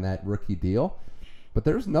pick on that rookie deal, but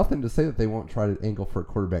there's nothing to say that they won't try to angle for a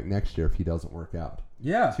quarterback next year if he doesn't work out.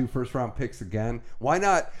 Yeah. 2 first-round picks again. Why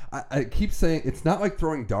not? I keep saying it's not like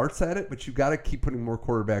throwing darts at it, but you got to keep putting more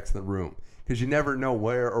quarterbacks in the room because you never know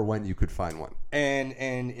where or when you could find one. And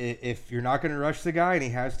if you're not going to rush the guy and he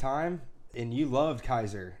has time, and you loved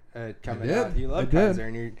Kaiser coming out. You loved Kaiser.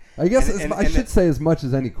 And I guess I should say as much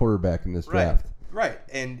as any quarterback in this draft. Right.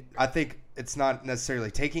 And I think it's not necessarily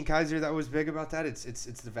taking Kaiser that was big about that. It's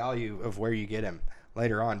the value of where you get him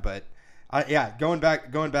later on. But going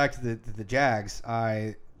back to the Jags,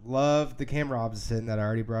 I love the Cam Robinson that I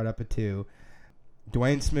already brought up at 2.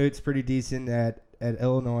 Dwayne Smoot's pretty decent at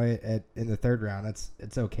Illinois in the 3rd round.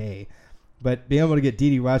 It's okay. But being able to get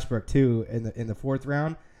Dede Westbrook too in the 4th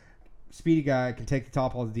round, speedy guy, can take the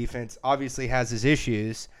top off the defense. Obviously has his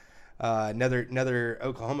issues. Another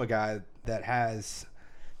Oklahoma guy that has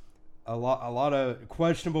a lot of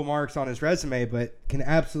questionable marks on his resume, but can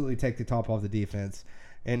absolutely take the top off the defense.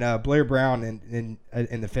 And Blair Brown in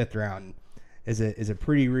the 5th round is a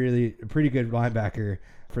pretty good linebacker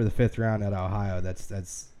for the 5th round at Ohio.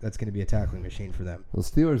 That's going to be a tackling machine for them. Well,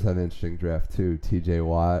 Steelers had an interesting draft too. T.J.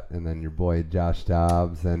 Watt and then your boy Josh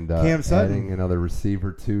Dobbs and Cam Sutton. Adding another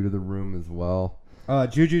receiver to the room as well.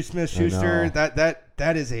 Juju Smith-Schuster.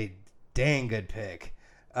 That is a dang good pick.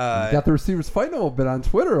 Got the receivers fighting a little bit on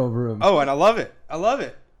Twitter over him. Oh, and I love it. I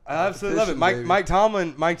absolutely love it. Mike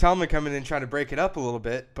Tomlin coming in and trying to break it up a little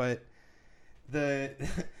bit, but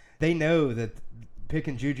they know that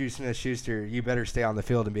picking Juju Smith-Schuster, you better stay on the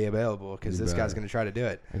field and be available because this guy's going to try to do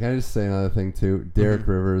it. I can just say another thing too. Derek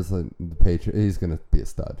Rivers, the Patriot, he's going to be a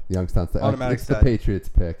stud. Youngstown stud. Automatic it's stud. The Patriots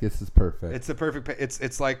pick. This is perfect. It's the perfect pick.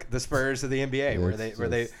 It's like the Spurs of the NBA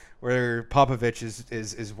where Popovich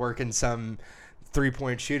is working some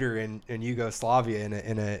 3-point shooter in Yugoslavia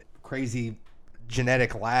in a crazy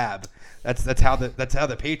genetic lab. That's how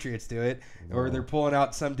the Patriots do it. Wow. Or they're pulling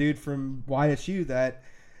out some dude from YSU that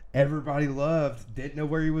everybody loved, didn't know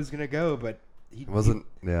where he was gonna go, but he popped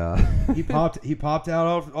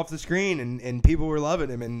out off the screen and people were loving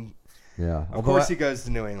him, and Yeah. Of course he goes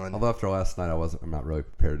to New England. Although after last night, I'm not really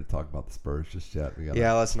prepared to talk about the Spurs just yet.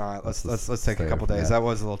 Let's not. Let's take a couple days. That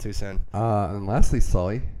was a little too soon. And lastly,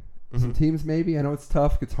 Sully. Some teams maybe. I know it's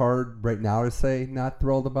tough. It's hard right now to say not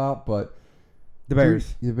thrilled about, but the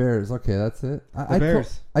Bears. The Bears. Okay, that's it. The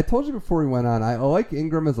Bears. I told you before we went on, I like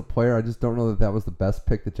Ingram as a player. I just don't know that was the best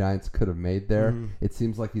pick the Giants could have made there. It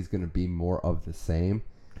seems like he's going to be more of the same.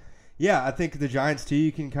 Yeah, I think the Giants too.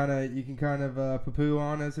 You can kind of poo-poo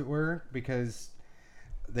on, as it were, because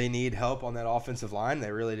they need help on that offensive line.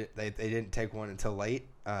 They didn't take one until late.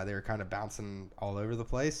 They were kind of bouncing all over the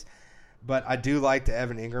place. But I do like the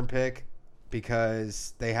Evan Ingram pick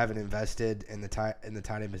because they haven't invested in the tight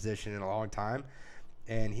end position in a long time,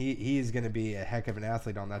 and he is going to be a heck of an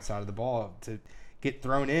athlete on that side of the ball to get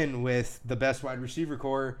thrown in with the best wide receiver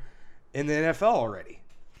core in the NFL already.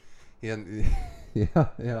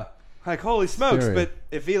 Yeah. Like, holy smokes, Scary. but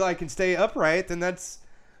if Eli can stay upright, then that's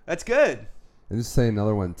good. And just say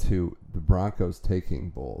another one, too. The Broncos taking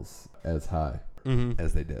Bulls as high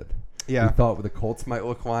as they did. Yeah. We thought the Colts might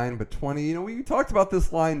look line, but 20, we talked about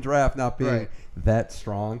this line draft not being that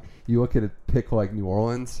strong. You look at a pick like New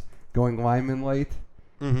Orleans going lineman late.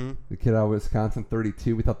 The kid out of Wisconsin,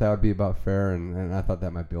 32. We thought that would be about fair, and I thought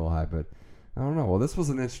that might be a little high, but I don't know. Well, this was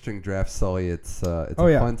an interesting draft, Sully. It's a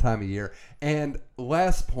fun time of year. And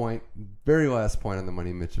very last point on the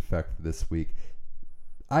Money Mitch effect for this week.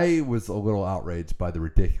 I was a little outraged by the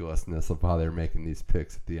ridiculousness of how they were making these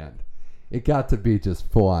picks at the end. It got to be just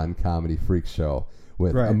full-on comedy freak show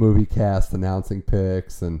with a movie cast announcing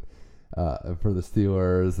picks and for the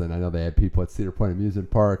Steelers, and I know they had people at Cedar Point Amusement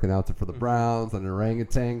Park announcing for the Browns, and an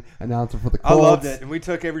orangutan announcing for the Colts. I loved it, and we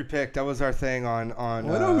took every pick. That was our thing on I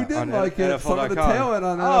know who didn't like it. NFL.com. Some of the talent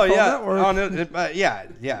on NFL Network.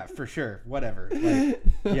 Yeah, for sure. Whatever.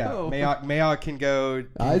 Mayock can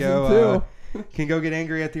go get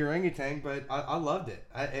angry at the orangutan, but I loved it,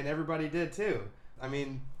 and everybody did too. I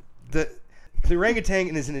mean, the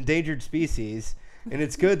orangutan is an endangered species. And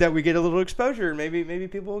it's good that we get a little exposure. Maybe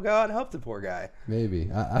people will go out and help the poor guy.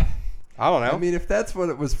 Maybe. I don't know. I mean, if that's what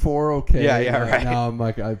it was for, okay. Yeah, right. Now I'm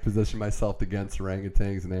like, I position myself against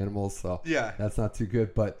orangutans and animals, so that's not too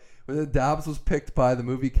good. But when Dobbs was picked by the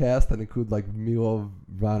movie cast that include like Milo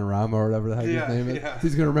Vanarama or whatever the heck his name is,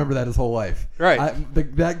 he's going to remember that his whole life. Right.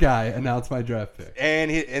 That guy announced my draft pick.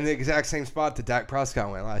 And he in the exact same spot that Dak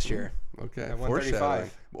Prescott went last year. Okay. At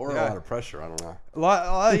 135. Or a lot of pressure. I don't know.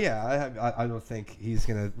 I don't think he's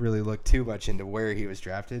going to really look too much into where he was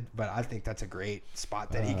drafted, but I think that's a great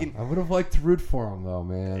spot that he can. I would have liked to root for him, though,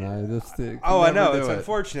 man. I know. It's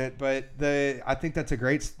unfortunate, but I think that's a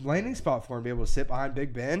great landing spot for him to be able to sit behind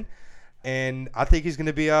Big Ben. And I think he's going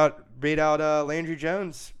to beat out Landry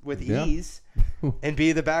Jones with ease and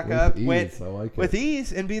be the backup with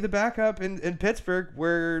ease and be the backup in Pittsburgh,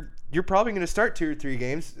 where you're probably going to start 2 or 3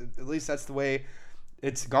 games. At least that's the way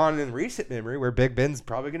it's gone in recent memory, where Big Ben's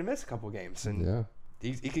probably going to miss a couple games, and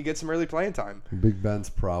he could get some early playing time. Big Ben's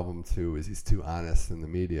problem too is he's too honest in the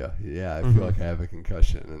media. I feel like I have a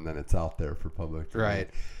concussion, and then it's out there for public. Right.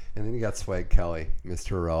 And then you got Swag Kelly,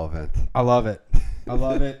 Mr. Irrelevant. I love it.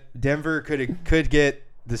 Denver could get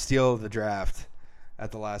the steal of the draft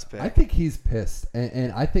at the last pick. I think he's pissed,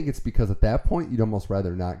 and I think it's because at that point you'd almost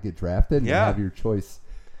rather not get drafted and have your choice.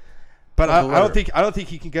 But I don't think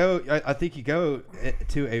he can go. I think you go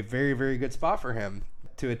to a very, very good spot for him,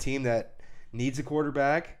 to a team that needs a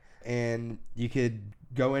quarterback, and you could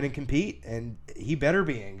go in and compete, and he better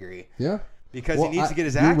be angry. Yeah. Because he needs to get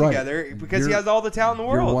his act together, because he has all the talent in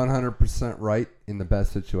the world. You're 100% right in the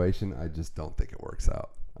best situation. I just don't think it works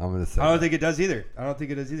out. I'm going to say I don't think it does either.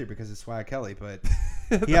 Because it's Swag Kelly. But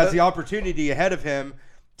he has the opportunity ahead of him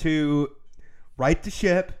to right the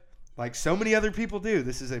ship like so many other people do.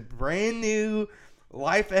 This is a brand new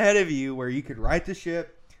life ahead of you where you could right the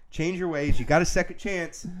ship, change your ways. You got a second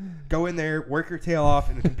chance. Go in there, work your tail off,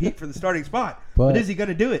 and compete for the starting spot. But is he going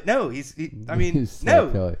to do it? No. He's no.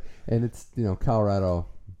 Kelly. And it's, Colorado.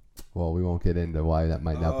 Well, we won't get into why that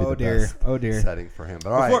might not be the best setting for him.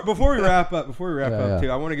 But all right. Before we wrap up, too,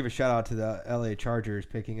 I want to give a shout out to the LA Chargers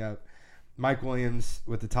picking up Mike Williams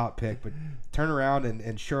with the top pick, but turn around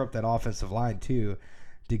and shore up that offensive line too,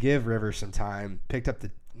 to give Rivers some time. Picked up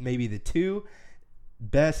maybe the 2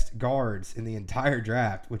 best guards in the entire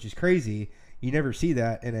draft, which is crazy. You never see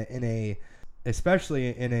that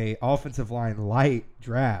especially in a offensive line light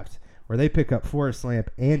draft, where they pick up Forrest Lamp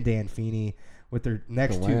and Dan Feeney with their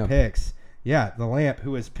next 2 picks. Yeah, the Lamp,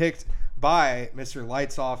 who was picked by Mr.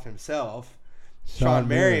 Lights Off himself, Sean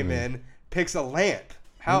Merriman, picks a Lamp.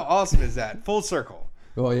 How awesome is that? Full circle.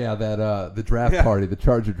 Well, yeah, that the draft party, the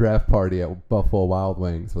Charger draft party at Buffalo Wild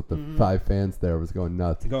Wings with the 5 fans there was going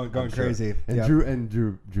nuts, going crazy. And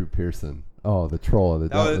Drew Pearson. Oh, the troll of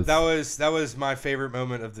the that was my favorite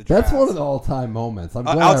moment of the draft. That's one of the all-time moments. I'm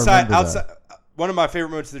glad I remember that. One of my favorite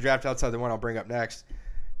moments of the draft, outside the one I'll bring up next,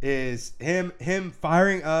 is him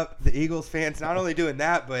firing up the Eagles fans. Not only doing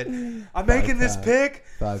that, but I'm making this pick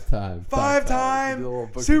 5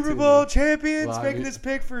 time Super Bowl champions, making this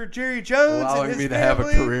pick for Jerry Jones allowing and his me to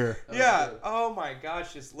family. have a career. Yeah. Oh my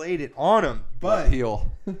gosh, just laid it on him. But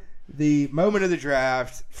the moment of the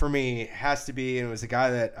draft for me has to be, and it was a guy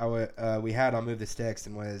that we had on Move the Sticks,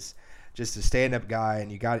 and was just a stand-up guy,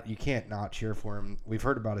 and you can't not cheer for him. We've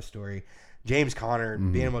heard about his story, James Conner,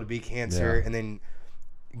 being able to beat cancer, and then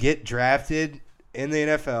get drafted in the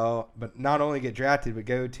NFL, but not only get drafted, but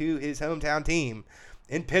go to his hometown team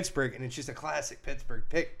in Pittsburgh, and it's just a classic Pittsburgh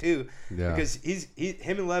pick too, because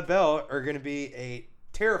him and Lev Bell are going to be a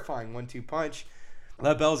terrifying 1-2 punch.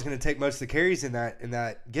 Lev Bell is going to take most of the carries in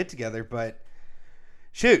that get together, but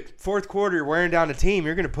shoot, fourth quarter wearing down the team,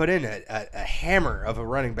 you're going to put in a hammer of a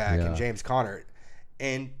running back in James Conner,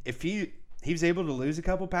 and if he was able to lose a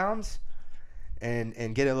couple pounds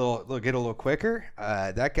and get a little quicker,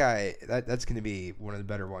 that guy that's going to be one of the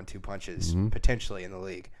better 1-2 punches potentially in the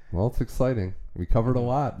league. Well, it's exciting. We covered a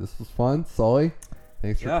lot. This was fun, Sully.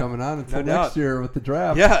 Thanks for coming on until next year with the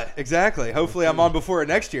draft. Yeah, exactly. Hopefully I'm on before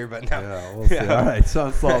next year, but no. Yeah, we'll see. All right,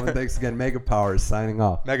 Sean Sullivan, thanks again. Mega Powers signing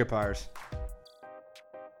off. Mega Powers.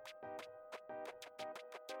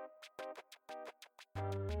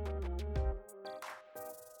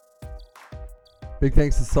 Big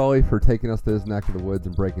thanks to Sully for taking us to his neck of the woods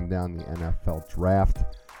and breaking down the NFL draft.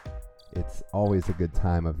 It's always a good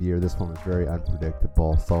time of year. This one was very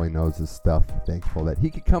unpredictable. Sully knows his stuff. Thankful that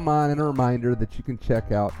he could come on, and a reminder that you can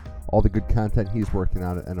check out all the good content he's working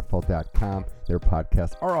on at NFL.com. Their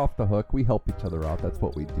podcasts are off the hook. We help each other out. That's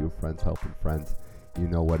what we do. Friends helping friends. You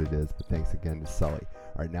know what it is. But thanks again to Sully.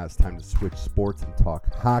 All right, now it's time to switch sports and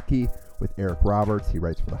talk hockey with Eric Roberts. He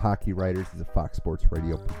writes for the Hockey Writers. He's a Fox Sports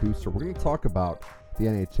Radio producer. We're going to talk about the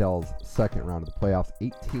NHL's second round of the playoffs.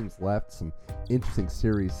 8 teams left. Some interesting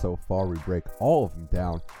series so far. We break all of them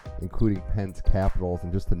down, including Penn's Capitals.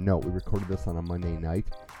 And just a note, we recorded this on a Monday night.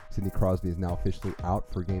 Sidney Crosby is now officially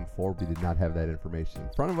out for Game 4. We did not have that information in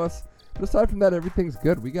front of us. But aside from that, everything's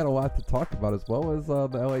good. We got a lot to talk about, as well as the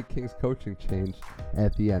LA Kings coaching change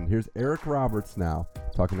at the end. Here's Eric Roberts now,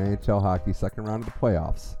 talking NHL hockey, second round of the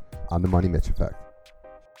playoffs on the Money Mitch Effect.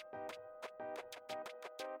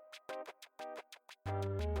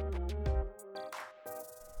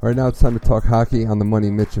 All right, now it's time to talk hockey on the Money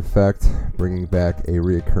Mitch Effect, bringing back a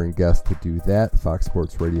reoccurring guest to do that, Fox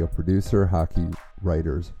Sports Radio producer, Hockey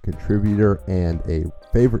Writers contributor, and a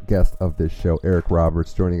favorite guest of this show, Eric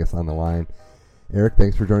Roberts, joining us on the line. Eric,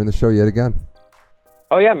 thanks for joining the show yet again.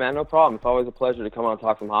 Oh, yeah, man, no problem. It's always a pleasure to come on and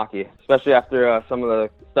talk some hockey, especially after some of the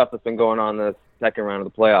stuff that's been going on in the second round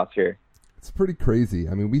of the playoffs here. It's pretty crazy.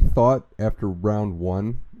 I mean, we thought after round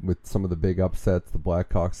one, with some of the big upsets, the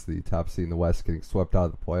Blackhawks, the top seed in the West, getting swept out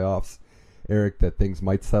of the playoffs, Eric, that things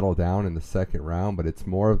might settle down in the second round, but it's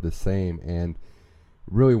more of the same. And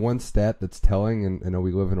really one stat that's telling, and I know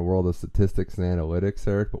we live in a world of statistics and analytics,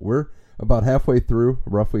 Eric, but we're about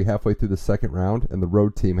roughly halfway through the second round, and the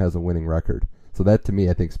road team has a winning record. So that, to me,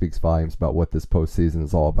 I think speaks volumes about what this postseason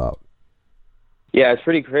is all about. Yeah, it's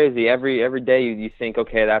pretty crazy. Every day you think,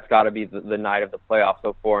 okay, that's got to be the night of the playoffs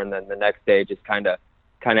so far, and then the next day just kind of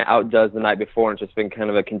outdoes the night before, and it's just been kind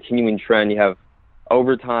of a continuing trend. You have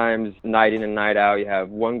overtimes night in and night out. You have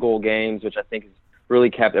one-goal games, which I think has really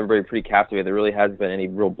kept everybody pretty captivated. There really hasn't been any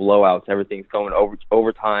real blowouts. Everything's going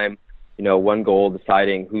overtime, one goal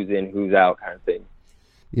deciding who's in, who's out kind of thing.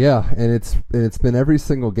 Yeah, and it's been every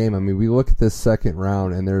single game. I mean, we look at this second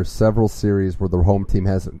round, and there's several series where the home team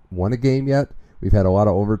hasn't won a game yet. We've had a lot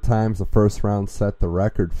of overtimes. The first round set the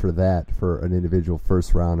record for that, for an individual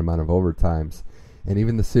first round amount of overtimes. And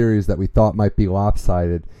even the series that we thought might be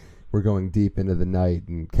lopsided, we're going deep into the night.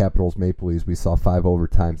 And Capitals Maple Leafs, we saw 5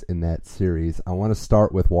 overtimes in that series. I want to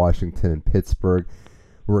start with Washington and Pittsburgh.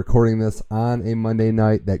 We're recording this on a Monday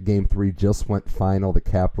night. That Game 3 just went final. The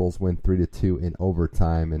Capitals win 3-2 in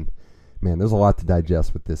overtime. And, man, there's a lot to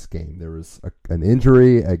digest with this game. There was an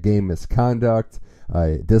injury, a game misconduct,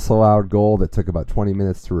 a disallowed goal that took about 20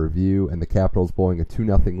 minutes to review, and the Capitals blowing a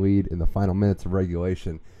 2-0 lead in the final minutes of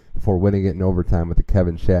regulation before winning it in overtime with a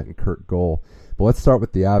Kevin Shattenkirk goal. But let's start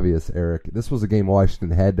with the obvious, Eric. This was a game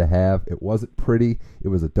Washington had to have. It wasn't pretty. It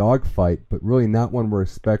was a dogfight, but really not one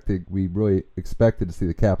we really expected to see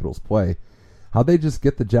the Capitals play. How'd they just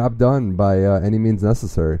get the job done by any means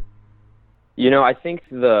necessary? I think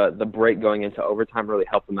the break going into overtime really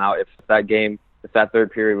helped them out. If that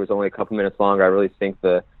third period was only a couple minutes longer, I really think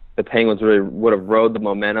the Penguins really would have rode the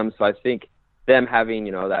momentum. So I think them having,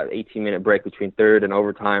 that 18-minute break between third and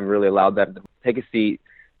overtime really allowed them to take a seat,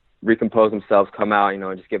 recompose themselves, come out,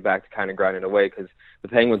 and just get back to kind of grinding away, because the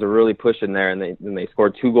Penguins are really pushing there, and they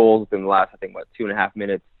scored 2 goals in the last, I think, 2.5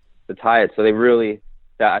 minutes to tie it. So they really,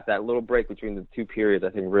 that little break between the two periods,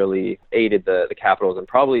 I think, really aided the Capitals and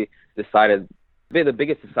probably decided, the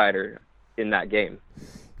biggest decider in that game.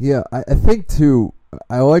 Yeah, I think, too,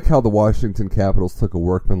 I like how the Washington Capitals took a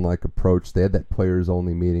workmanlike approach. They had that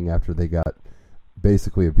players-only meeting after they got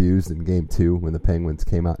basically abused in Game 2 when the Penguins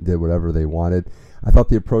came out and did whatever they wanted. I thought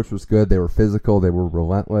the approach was good. They were physical. They were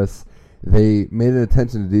relentless. They made an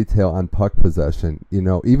attention to detail on puck possession.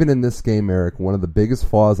 Even in this game, Eric, one of the biggest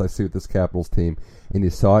flaws I see with this Capitals team, and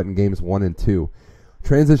you saw it in Games 1 and 2,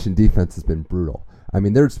 transition defense has been brutal. I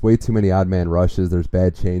mean, there's way too many odd man rushes. There's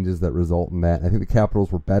bad changes that result in that. I think the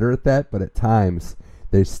Capitals were better at that, but at times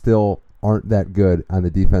they still aren't that good on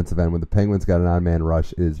the defensive end. When the Penguins got an odd man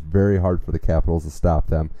rush, it is very hard for the Capitals to stop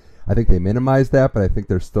them. I think they minimized that, but I think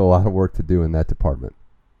there's still a lot of work to do in that department.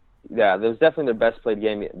 Yeah, there was definitely their best played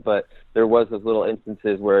game, but there was those little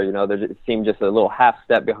instances where, it seemed just a little half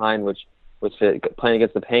step behind, which playing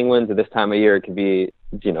against the Penguins at this time of year, it could be,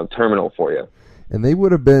 terminal for you. And they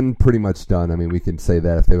would have been pretty much done. I mean, we can say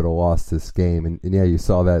that if they would have lost this game. And yeah, you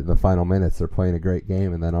saw that in the final minutes. They're playing a great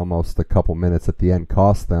game, and then almost a couple minutes at the end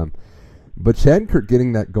cost them. But Shattenkirk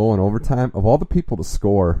getting that goal in overtime, of all the people to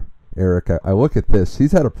score, Eric, I look at this.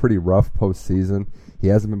 He's had a pretty rough postseason. He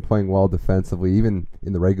hasn't been playing well defensively, even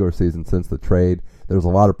in the regular season since the trade. There's a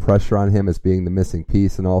lot of pressure on him as being the missing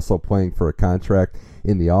piece and also playing for a contract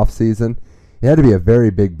in the offseason. It had to be a very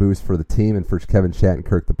big boost for the team and for Kevin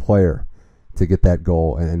Shattenkirk, the player, to get that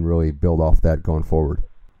goal and really build off that going forward.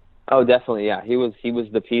 Oh, definitely, yeah. He was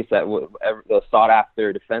the piece that the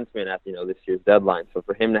sought-after defenseman at this year's deadline. So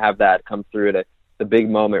for him to have that come through at the big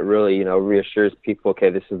moment really, reassures people, okay,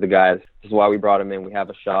 this is the guy. This is why we brought him in. We have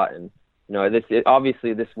a shot. And,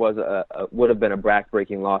 obviously this was would have been a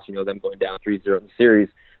back-breaking loss, them going down 3-0 in the series,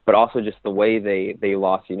 but also just the way they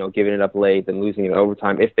lost, giving it up late and losing it in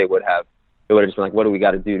overtime. If they would have, it would have just been like, what do we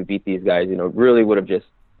got to do to beat these guys? Really would have just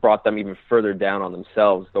brought them even further down on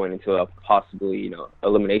themselves going into a possibly,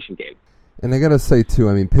 elimination game. And I got to say, too,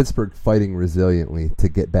 I mean, Pittsburgh fighting resiliently to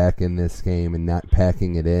get back in this game and not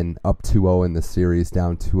packing it in, up 2-0 in the series,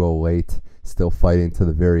 down 2-0 late, still fighting to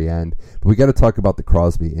the very end. But we got to talk about the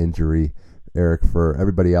Crosby injury, Eric, for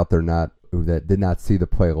everybody out there that did not see the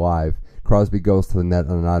play live. Crosby goes to the net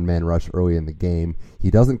on an odd man rush early in the game. He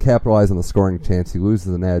doesn't capitalize on the scoring chance. He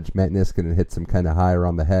loses an edge. Matt Niskanen hits him kind of high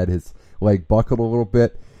around the head. His leg buckled a little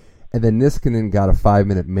bit. And then Niskanen got a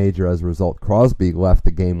 5-minute major as a result. Crosby left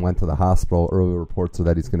the game, went to the hospital. Early reports are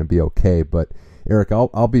that he's going to be okay. But, Eric,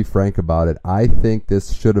 I'll be frank about it. I think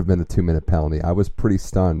this should have been a 2-minute penalty. I was pretty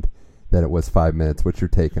stunned that it was 5 minutes. What's your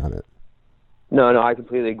take on it? No, I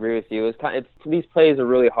completely agree with you. These plays are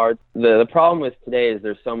really hard. The problem with today is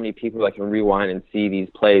there's so many people that can rewind and see these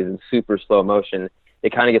plays in super slow motion.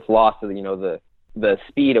 It kind of gets lost in, the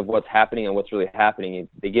speed of what's happening and what's really happening.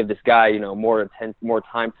 They give this guy, more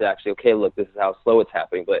time to actually, okay, look, this is how slow it's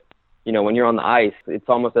happening. But, when you're on the ice, it's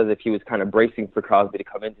almost as if he was kind of bracing for Crosby to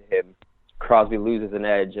come into him. Crosby loses an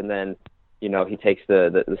edge, and then, he takes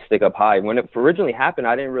the stick up high. When it originally happened,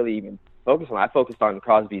 I didn't really even focus on it. I focused on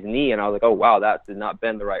Crosby's knee, and I was like, oh, wow, that did not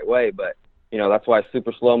bend the right way. But, that's why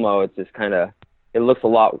super slow-mo, it's just kind of, it looks a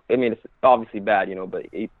lot, it's obviously bad, but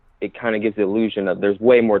it kind of gives the illusion that there's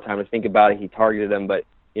way more time to think about it. He targeted him, but,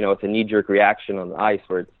 it's a knee-jerk reaction on the ice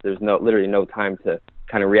where there's literally no time to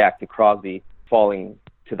kind of react to Crosby falling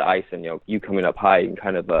to the ice and, you coming up high and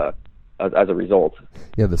kind of as a result.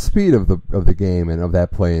 Yeah, the speed of the game and of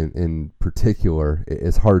that play in particular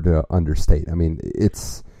is hard to understate. I mean,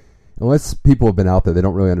 it's unless people have been out there, they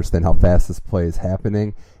don't really understand how fast this play is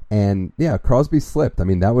happening. And, yeah, Crosby slipped. I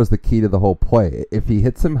mean, that was the key to the whole play. If he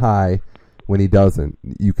hits him high, when he doesn't,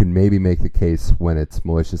 you can maybe make the case when it's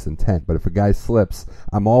malicious intent. But if a guy slips,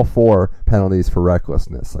 I'm all for penalties for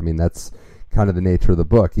recklessness. I mean, that's kind of the nature of the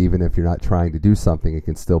book. Even if you're not trying to do something, it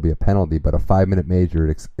can still be a penalty. But a 5-minute major,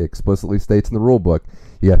 it explicitly states in the rule book,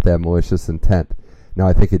 you have to have malicious intent. Now,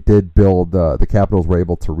 I think it did build, the Capitals were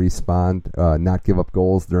able to respond, not give up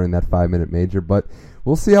goals during that 5-minute major. But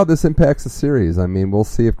we'll see how this impacts the series. I mean, we'll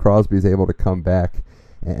see if Crosby's able to come back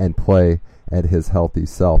and play at his healthy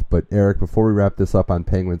self. But, Eric, before we wrap this up on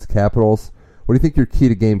Penguins Capitals, what do you think your key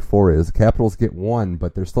to Game 4 is? The Capitals get one,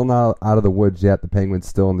 but they're still not out of the woods yet. The Penguins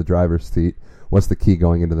still in the driver's seat. What's the key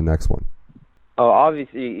going into the next one? Oh,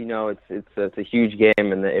 obviously, it's a huge game,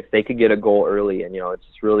 and if they could get a goal early and, it's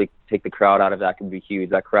just really take the crowd out of that could be huge.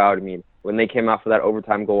 That crowd, I mean, when they came out for that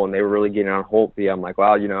overtime goal and they were really getting on Holtby, I'm like,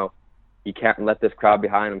 wow, you can't let this crowd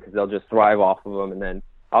behind them because they'll just thrive off of them. And then,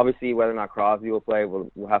 obviously, whether or not Crosby will play, we'll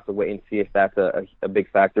have to wait and see if that's a big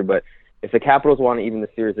factor. But if the Capitals want to even the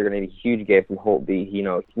series, they're going to need a huge game from Holtby. He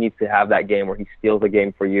needs to have that game where he steals the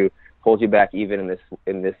game for you, holds you back even in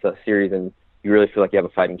this series, and you really feel like you have a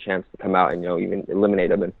fighting chance to come out and even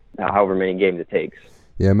eliminate them in however many games it takes.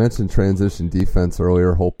 Yeah, I mentioned transition defense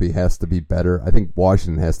earlier. Holtby has to be better. I think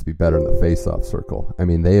Washington has to be better in the faceoff circle. I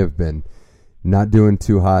mean, they have been not doing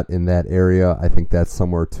too hot in that area. I think that's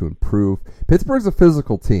somewhere to improve. Pittsburgh's a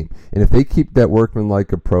physical team, and if they keep that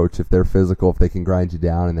workmanlike approach, if they're physical, if they can grind you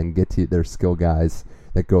down and then get to their skill guys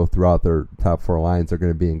that go throughout their top four lines, they're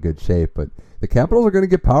going to be in good shape. But the Capitals are going to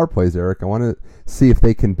get power plays, Eric. I want to see if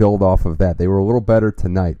they can build off of that. They were a little better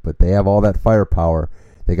tonight, but they have all that firepower.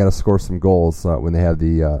 They got to score some goals when they have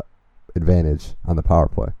the advantage on the power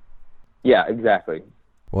play. Yeah, exactly.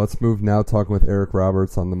 Well, let's move now, talking with Eric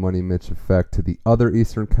Roberts on the Money Mitch Effect, to the other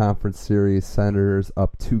Eastern Conference Series. Senators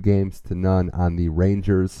up 2-0 on the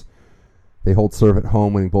Rangers. They hold serve at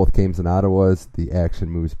home, winning both games in Ottawa as the action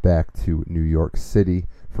moves back to New York City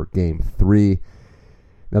for Game 3.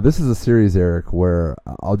 Now, this is a series, Eric, where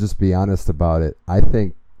I'll just be honest about it. I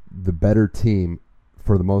think the better team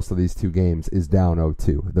for the most of these two games is down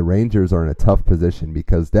 0-2. The Rangers are in a tough position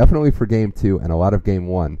because definitely for Game 2 and a lot of Game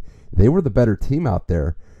 1, they were the better team out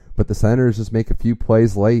there, but the Senators just make a few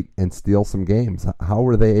plays late and steal some games. How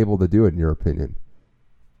were they able to do it, in your opinion?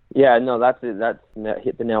 Yeah, no, that's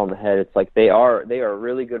hit the nail on the head. It's like they are a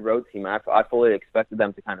really good road team. I fully expected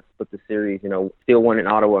them to kind of split the series, steal one in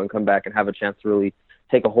Ottawa and come back and have a chance to really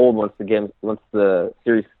take a hold once the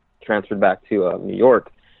series transferred back to New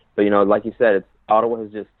York. But like you said, Ottawa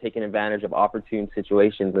has just taken advantage of opportune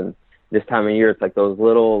situations, and this time of year, it's like those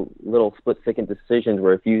little split-second decisions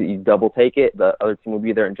where if you double take it, the other team will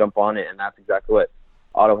be there and jump on it, and that's exactly what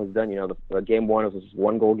Ottawa has done. The Game 1 was just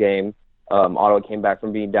one goal game. Ottawa came back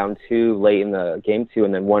from being down 2 late in the Game 2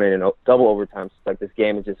 and then won it in double overtime. So it's like this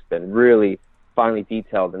game has just been really finely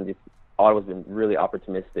detailed, and Ottawa's been really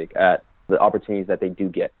opportunistic at the opportunities that they do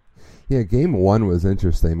get. Yeah, Game 1 was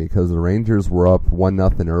interesting because the Rangers were up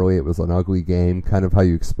 1-0 early. It was an ugly game, kind of how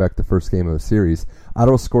you expect the first game of a series.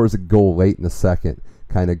 Ottawa scores a goal late in the second,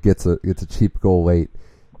 kind of gets a cheap goal late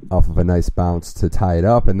off of a nice bounce to tie it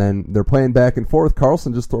up, and then they're playing back and forth.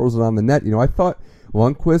 Carlson just throws it on the net. I thought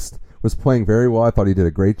Lundqvist was playing very well. I thought he did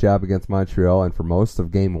a great job against Montreal and for most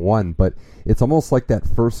of Game 1, but it's almost like that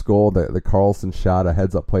first goal, the Carlson shot, a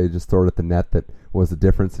heads-up play, just throw it at the net that was the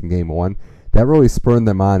difference in Game 1. That really spurred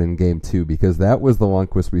them on in Game 2 because that was the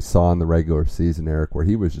Lundqvist we saw in the regular season, Eric, where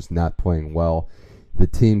he was just not playing well. The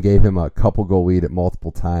team gave him a couple-goal lead at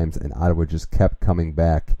multiple times, and Ottawa just kept coming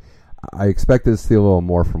back. I expected to see a little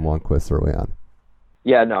more from Lundqvist early on.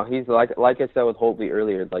 Yeah, no, he's like I said with Holtby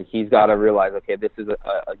earlier, like he's got to realize, okay, this is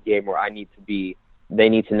a game where I need to be. They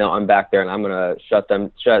need to know I'm back there, and I'm going to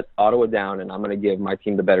shut Ottawa down, and I'm going to give my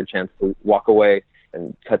team the better chance to walk away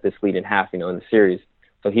and cut this lead in half, in the series.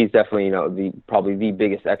 So he's definitely, probably the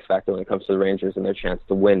biggest X factor when it comes to the Rangers and their chance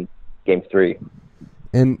to win Game 3.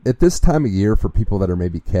 And at this time of year, for people that are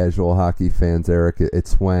maybe casual hockey fans, Eric,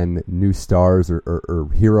 it's when new stars or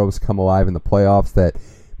heroes come alive in the playoffs that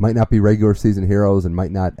might not be regular season heroes and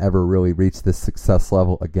might not ever really reach this success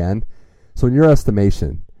level again. So in your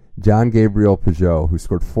estimation, John Gabriel Pageau, who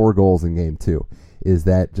scored 4 goals in Game 2, is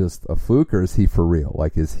that just a fluke or is he for real?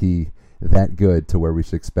 Like, is he that good to where we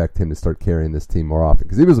should expect him to start carrying this team more often?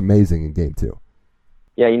 Because he was amazing in Game 2.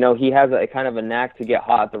 Yeah, he has a kind of a knack to get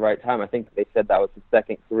hot at the right time. I think they said that was his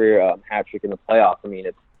second career hat trick in the playoffs. I mean,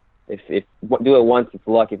 if do it once, it's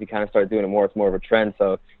luck. If you kind of start doing it more, it's more of a trend.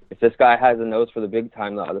 So if this guy has a nose for the big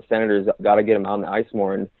time, the Senators got to get him out on the ice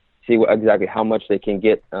more and see exactly how much they can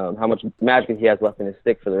get, how much magic he has left in his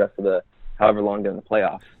stick for the rest of the however long they're in the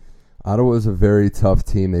playoffs. Ottawa is a very tough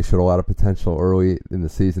team. They showed a lot of potential early in the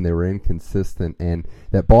season. They were inconsistent. And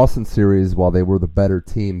that Boston series, while they were the better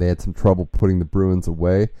team, they had some trouble putting the Bruins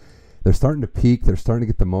away. They're starting to peak. They're starting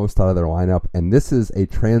to get the most out of their lineup. And this is a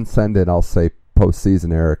transcendent, I'll say,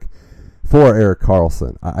 postseason, Eric, for Erik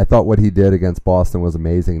Karlsson. I thought what he did against Boston was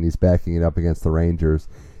amazing, and he's backing it up against the Rangers.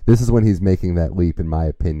 This is when he's making that leap, in my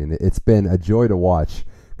opinion. It's been a joy to watch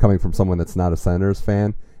coming from someone that's not a Senators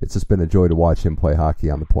fan. It's just been a joy to watch him play hockey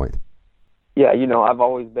on the point. Yeah, I've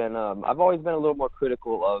always been a little more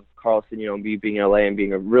critical of Karlsson, me being in LA and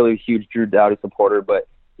being a really huge Drew Doughty supporter, but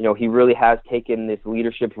he really has taken this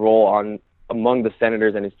leadership role among the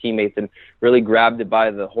Senators and his teammates and really grabbed it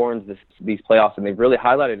by the horns these playoffs, and they've really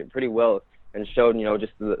highlighted it pretty well and showed,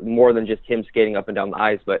 just more than just him skating up and down the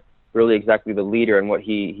ice, but really exactly the leader and what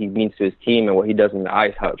he means to his team and what he does in the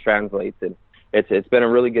ice, how it translates. And it's been a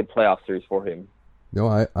really good playoff series for him. No,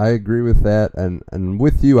 I agree with that, and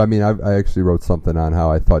with you, I mean, I actually wrote something on how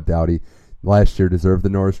I thought Doughty last year deserved the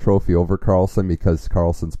Norris Trophy over Karlsson because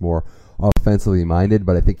Karlsson's more offensively minded,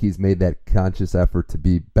 but I think he's made that conscious effort to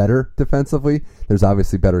be better defensively. There's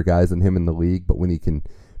obviously better guys than him in the league, but when he can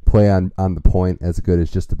play on the point as good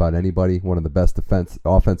as just about anybody, one of the best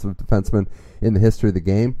offensive defensemen in the history of the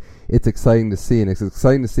game, it's exciting to see, and it's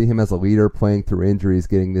exciting to see him as a leader playing through injuries,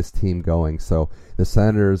 getting this team going. So the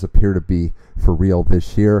Senators appear to be for real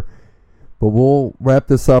this year. But we'll wrap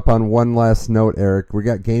this up on one last note, Eric. We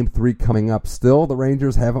got Game 3 coming up. Still, the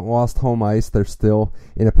Rangers haven't lost home ice. They're still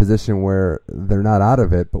in a position where they're not out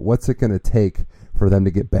of it. But what's it going to take for them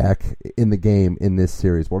to get back in the game in this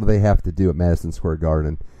series? What do they have to do at Madison Square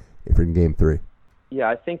Garden if in Game 3? Yeah,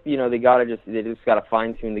 I think they just got to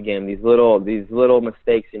fine tune the game. These little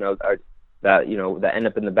mistakes, that end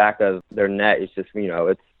up in the back of their net. It's just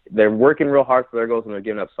they're working real hard for their goals and they're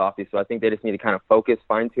giving up softies. So I think they just need to kind of focus,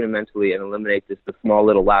 fine tune it mentally, and eliminate just the small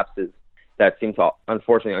little lapses that seem to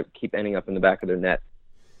unfortunately keep ending up in the back of their net.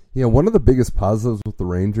 Yeah, one of the biggest positives with the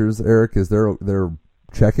Rangers, Eric, is their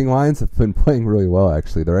checking lines have been playing really well.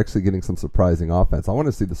 Actually, they're actually getting some surprising offense. I want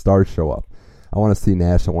to see the stars show up. I want to see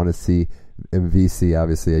Nash. I want to see MVC,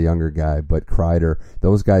 obviously a younger guy, but Kreider.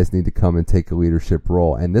 Those guys need to come and take a leadership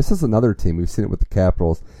role. And this is another team, we've seen it with the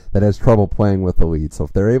Capitals, that has trouble playing with the lead. So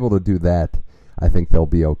if they're able to do that, I think they'll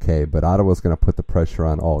be okay. But Ottawa's going to put the pressure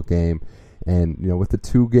on all game. And, with the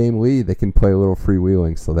 2-game lead, they can play a little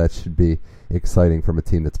freewheeling. So that should be exciting from a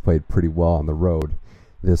team that's played pretty well on the road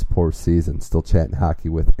this postseason. Still chatting hockey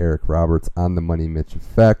with Eric Roberts on the Money Mitch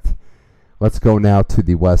Effect. Let's go now to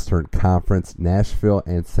the Western Conference, Nashville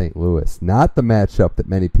and St. Louis. Not the matchup that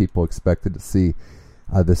many people expected to see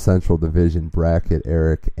the Central Division bracket,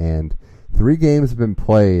 Eric. And 3 games have been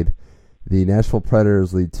played. The Nashville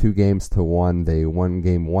Predators lead 2-1. They won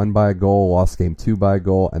Game 1 by a goal, lost Game 2 by a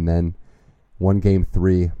goal, and then won Game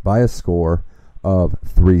 3 by a score of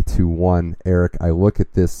 3-1. Eric, I look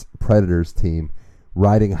at this Predators team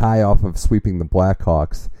riding high off of sweeping the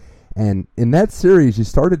Blackhawks. And in that series, you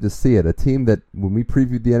started to see it. A team that, when we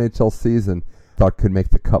previewed the NHL season, thought could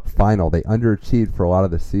make the Cup final. They underachieved for a lot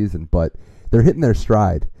of the season, but they're hitting their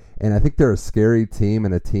stride. And I think they're a scary team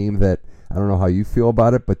and a team that, I don't know how you feel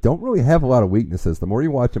about it, but don't really have a lot of weaknesses. The more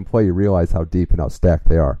you watch them play, you realize how deep and how stacked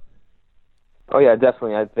they are. Oh, yeah,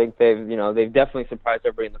 definitely. I think they've definitely surprised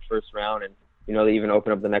everybody in the first round. And, they even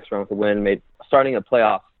opened up the next round with a win. Starting a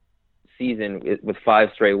playoff season with 5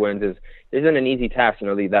 straight wins isn't an easy task.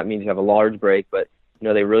 That means you have a large break, but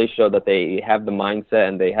they really showed that they have the mindset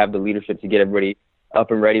and they have the leadership to get everybody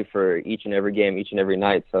up and ready for each and every game, each and every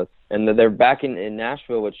night. So, and they're back in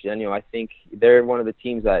Nashville, which I think they're one of the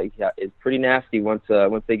teams that is pretty nasty once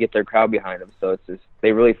they get their crowd behind them. So it's just,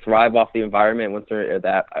 they really thrive off the environment once they're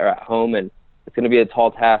at home, and it's going to be a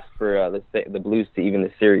tall task for the Blues to even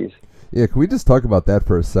the series. Yeah, can we just talk about that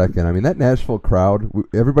for a second? I mean, that Nashville crowd,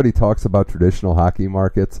 everybody talks about traditional hockey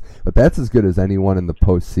markets, but that's as good as anyone in the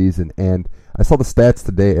postseason. And I saw the stats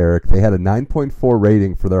today, Eric. They had a 9.4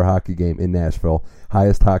 rating for their hockey game in Nashville,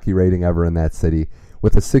 highest hockey rating ever in that city,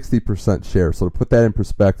 with a 60% share. So to put that in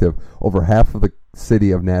perspective, over half of the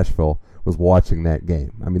city of Nashville was watching that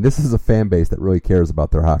game. I mean, this is a fan base that really cares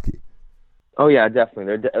about their hockey. Oh yeah,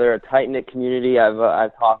 definitely. They're a tight-knit community.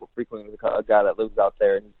 I've talked frequently with a guy that lives out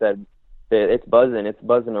there, and he said it's buzzing. It's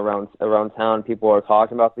buzzing around town. People are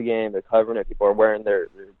talking about the game. They're covering it. People are wearing their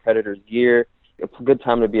Predators gear. It's a good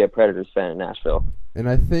time to be a Predators fan in Nashville. And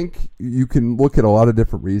I think you can look at a lot of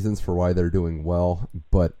different reasons for why they're doing well,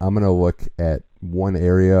 but I'm going to look at one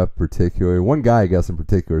area particularly. One guy, I guess, in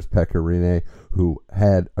particular is Pekka Rinne, who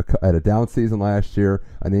had a down season last year,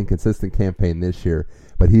 an inconsistent campaign this year,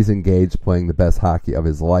 but he's engaged playing the best hockey of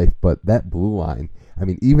his life. But that blue line, I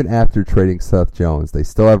mean, even after trading Seth Jones, they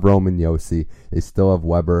still have Roman Josi, they still have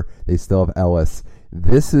Weber, they still have Ellis.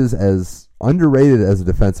 This is as underrated as a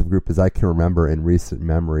defensive group as I can remember in recent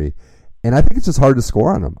memory. And I think it's just hard to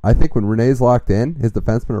score on them. I think when Rinne's locked in, his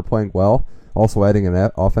defensemen are playing well, also adding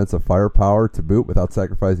an offensive firepower to boot without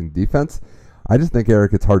sacrificing defense. I just think,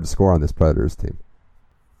 Eric, it's hard to score on this Predators team.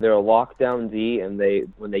 They're a lockdown D, and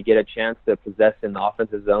when they get a chance to possess in the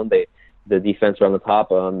offensive zone, the defense are on the top,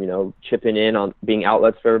 chipping in on being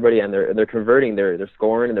outlets for everybody, and they're converting, they're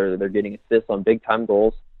scoring, and they're getting assists on big time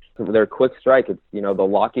goals. They're quick strike. It's they'll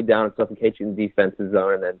lock you down and suffocate you in the defensive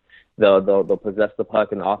zone, and then they'll possess the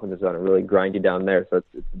puck in the offensive zone and really grind you down there. So it's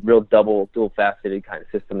a real dual faceted kind of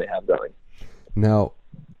system they have going. Now,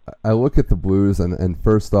 I look at the Blues, and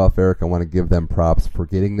first off, Eric, I want to give them props for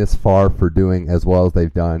getting this far, for doing as well as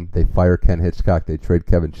they've done. They fire Ken Hitchcock, they trade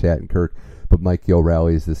Kevin Shattenkirk, but Mike Yeo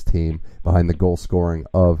rallies this team behind the goal scoring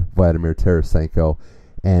of Vladimir Tarasenko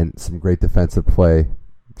and some great defensive play.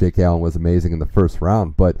 Jake Allen was amazing in the first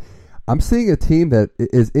round, but I'm seeing a team that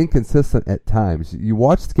is inconsistent at times. You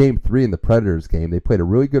watched Game 3 in the Predators game. They played a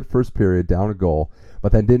really good first period, down a goal,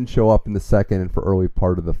 but then didn't show up in the second and for early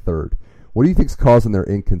part of the third. What do you think is causing their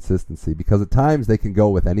inconsistency? Because at times they can go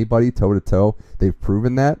with anybody toe-to-toe. They've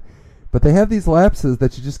proven that. But they have these lapses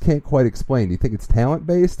that you just can't quite explain. Do you think it's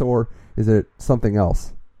talent-based, or is it something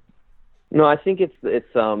else? No, I think it's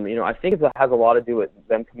I think it has a lot to do with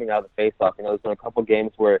them coming out of the face-off. There's been a couple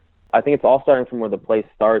games where I think it's all starting from where the play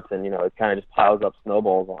starts, and it kind of just piles up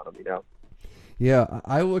snowballs on them. Yeah,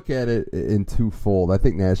 I look at it in twofold. I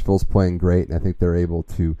think Nashville's playing great, and I think they're able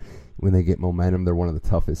to, when they get momentum, they're one of the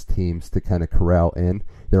toughest teams to kind of corral in.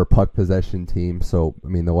 They're a puck possession team, so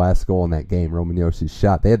the last goal in that game, Roman Yoshi's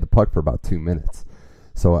shot, they had the puck for about 2 minutes.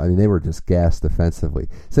 So, they were just gassed defensively.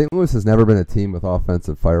 St. Louis has never been a team with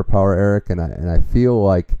offensive firepower, Eric, and I feel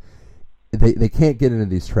like they can't get into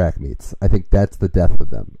these track meets. I think that's the death of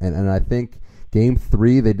them. And I think Game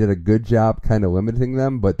 3, they did a good job kind of limiting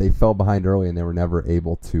them, but they fell behind early and they were never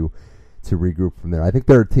able to regroup from there. I think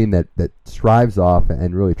they're a team that strives off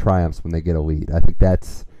and really triumphs when they get a lead. I think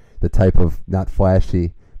that's the type of not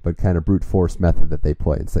flashy but kind of brute force method that they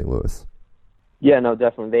play in St. Louis. Yeah, no,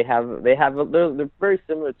 definitely. They're very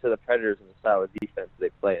similar to the Predators in the style of defense they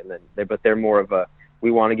play, but they're more of a, we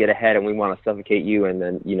want to get ahead and we want to suffocate you, and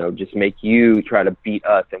then just make you try to beat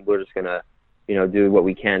us, and we're just gonna do what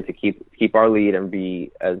we can to keep our lead and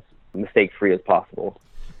be as mistake free as possible.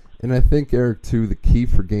 And I think, Eric, too, the key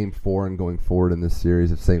for Game 4 and going forward in this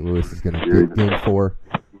series, if St. Louis is going to get Game 4,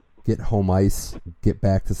 get home ice, get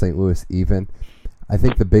back to St. Louis even, I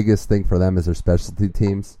think the biggest thing for them is their specialty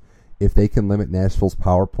teams. If they can limit Nashville's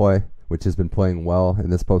power play, which has been playing well in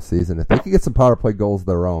this postseason, if they can get some power play goals of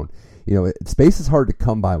their own, space is hard to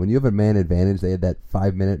come by. When you have a man advantage, they had that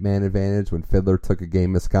 5-minute man advantage when Fiddler took a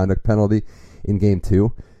game misconduct penalty in Game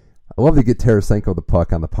 2. I love to get Tarasenko the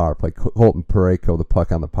puck on the power play, Colton Parayko the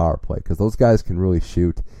puck on the power play, because those guys can really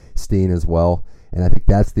shoot, Steen as well, and I think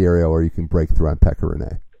that's the area where you can break through on Pekka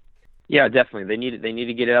Rinne. Yeah, definitely. They need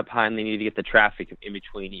to get it up high, and they need to get the traffic in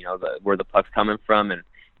between, where the puck's coming from, and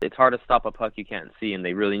it's hard to stop a puck you can't see, and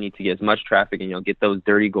they really need to get as much traffic and get those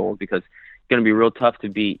dirty goals, because it's going to be real tough to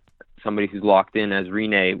beat somebody who's locked in as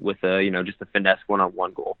Rinne with just a finesse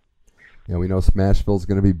one-on-one goal. Yeah, we know Smashville's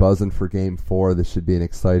going to be buzzing for Game 4. This should be an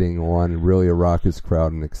exciting one, really a raucous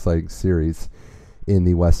crowd, an exciting series in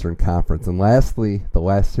the Western Conference. And lastly, the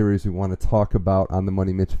last series we want to talk about on the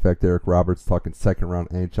Money Mitch Effect, Eric Roberts talking second-round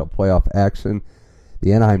NHL playoff action,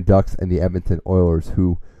 the Anaheim Ducks and the Edmonton Oilers,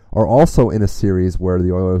 who are also in a series where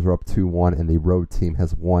the Oilers are up 2-1 and the road team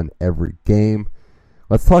has won every game.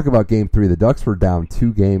 Let's talk about Game 3. The Ducks were down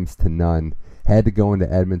 2-0, had to go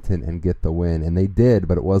into Edmonton and get the win, and they did,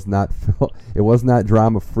 but it was not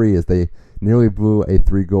drama-free as they nearly blew a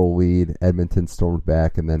 3-goal lead. Edmonton stormed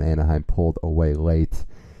back, and then Anaheim pulled away late.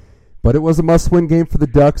 But it was a must-win game for the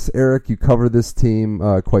Ducks. Eric, you cover this team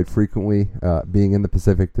quite frequently, being in the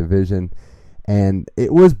Pacific Division. And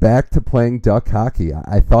it was back to playing Duck hockey.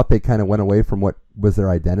 I thought they kind of went away from what was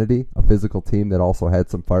their identity, a physical team that also had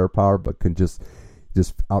some firepower but could just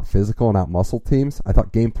out-physical and out-muscle teams. I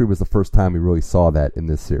thought Game 3 was the first time we really saw that in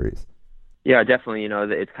this series. Yeah, definitely.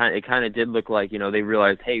 It kind of did look like, they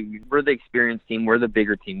realized, hey, we're the experienced team, we're the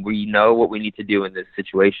bigger team. We know what we need to do in this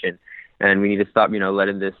situation, and we need to stop,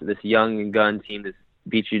 letting this young gun team, this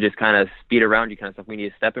beat you, just kind of speed around you kind of stuff. We need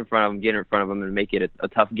to step in front of them, get in front of them, and make it a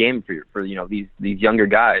tough game for these younger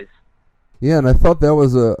guys. Yeah, and I thought that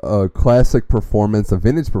was a classic performance, a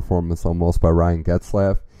vintage performance almost by Ryan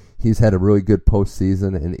Getzlaf. He's had a really good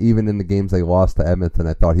postseason, and even in the games they lost to Edmonton,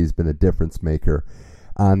 I thought he's been a difference maker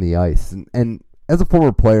on the ice. And as a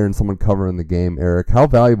former player and someone covering the game, Eric, how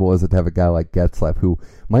valuable is it to have a guy like Getzlaf, who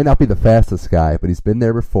might not be the fastest guy, but he's been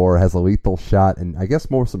there before, has a lethal shot, and I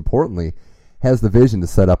guess most importantly, has the vision to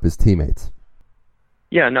set up his teammates?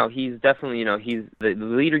 Yeah, no, he's definitely, he's the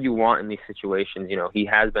leader you want in these situations. He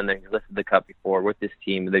has been there. He's lifted the cup before with this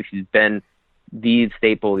team. He's been the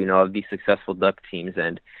staple, of these successful Duck teams.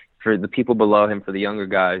 And for the people below him, for the younger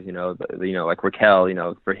guys, like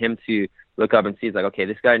Raquel, for him to look up and see, it's like, okay,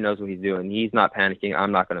 this guy knows what he's doing. He's not panicking.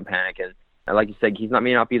 I'm not going to panic. And like you said,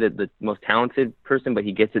 may not be the most talented person, but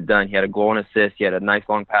he gets it done. He had a goal and assist. He had a nice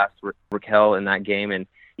long pass to Raquel in that game. And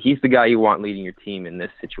he's the guy you want leading your team in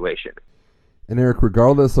this situation. And Eric,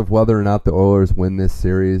 regardless of whether or not the Oilers win this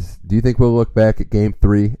series, do you think we'll look back at Game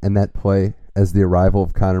 3 and that play as the arrival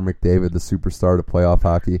of Connor McDavid, the superstar to playoff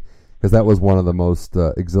hockey? Because that was one of the most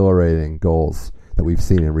exhilarating goals that we've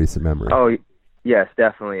seen in recent memory. Oh, yes,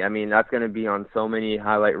 definitely. I mean, that's going to be on so many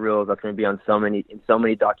highlight reels. That's going to be on so many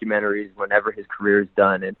documentaries whenever his career is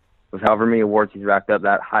done. And with however many awards he's racked up,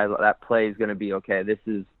 that play is going to be okay. This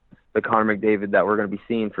is the Connor McDavid that we're going to be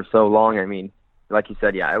seeing for so long. I mean, like you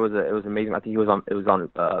said, yeah, it was amazing. I think it was on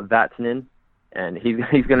Vatanen, and he's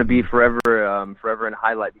going to be forever in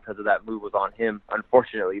highlight because of that move was on him,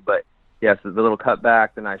 unfortunately. But yes, the little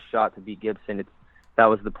cutback, the nice shot to beat Gibson. That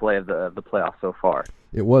was the play of the playoffs so far.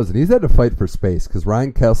 It was, and he's had to fight for space because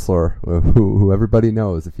Ryan Kessler, who everybody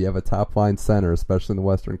knows, if you have a top line center, especially in the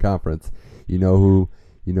Western Conference, you know who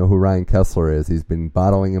Ryan Kessler is. He's been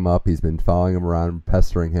bottling him up. He's been following him around,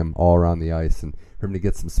 pestering him all around the ice, and for him to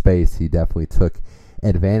get some space, he definitely took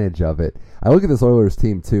advantage of it. I look at this Oilers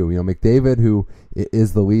team too. McDavid, who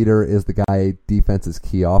is the leader, is the guy defense is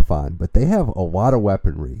key off on, but they have a lot of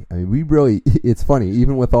weaponry. I mean, it's funny,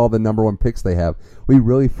 even with all the number one picks they have, we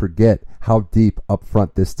really forget how deep up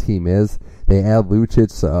front this team is. They add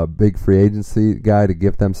Lucic, a big free agency guy, to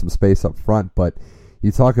give them some space up front, but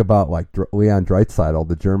you talk about like Leon Draisaitl,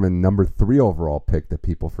 the German number 3 overall pick that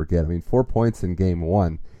people forget. I mean, 4 points in game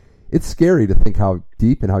 1. It's scary to think how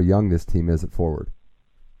deep and how young this team is at forward.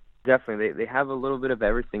 Definitely. They have a little bit of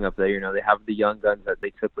everything up there. They have the young guns that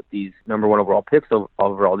they took with these number 1 overall picks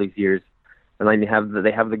over all these years. And then they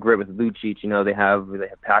have the grit with Lucic. They have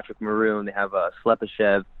Patrick Maroon. They have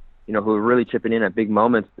Slepyshev, who are really chipping in at big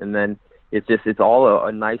moments. And then it's all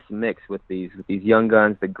a nice mix with these young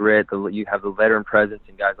guns, the grit. You have the veteran presence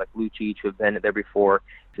and guys like Lucic who have been there before.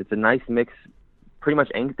 It's a nice mix, pretty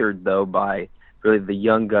much anchored though by really the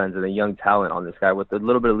young guns and the young talent on this guy with a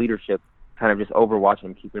little bit of leadership, kind of just overwatching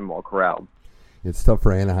him, keeping them all corralled. It's tough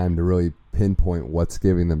for Anaheim to really pinpoint what's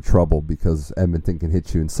giving them trouble because Edmonton can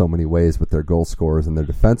hit you in so many ways with their goal scorers and their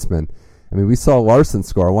defensemen. I mean, we saw Larson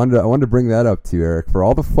score. I wanted to bring that up to you, Eric. For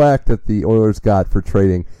all the flack that the Oilers got for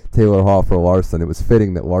trading Taylor Hall for Larson, it was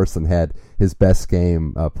fitting that Larson had his best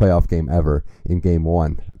game, playoff game ever in Game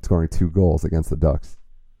 1, scoring 2 goals against the Ducks.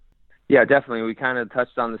 Yeah, definitely. We kind of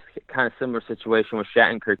touched on this kind of similar situation with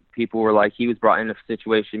Shattenkirk. People were like, he was brought in a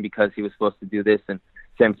situation because he was supposed to do this, and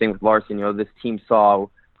same thing with Larson. This team saw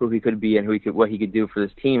who he could be and what he could do for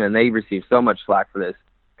this team, and they received so much slack for this,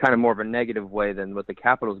 kind of more of a negative way than what the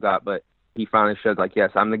Capitals got. But he finally showed, like,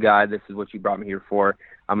 yes, I'm the guy. This is what you brought me here for.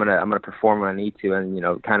 I'm gonna perform when I need to,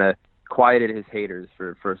 and kind of quieted his haters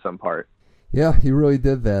for some part. Yeah, he really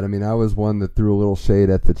did that. I mean, I was one that threw a little shade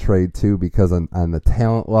at the trade, too, because on the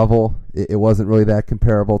talent level, it wasn't really that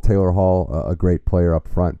comparable. Taylor Hall, a great player up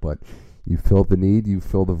front, but you filled the need, you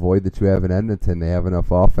filled the void that you have in Edmonton. They have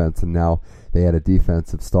enough offense, and now they add a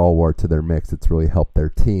defensive stalwart to their mix. It's really helped their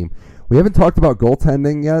team. We haven't talked about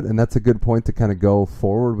goaltending yet, and that's a good point to kind of go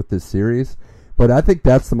forward with this series. But I think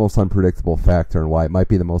that's the most unpredictable factor and why it might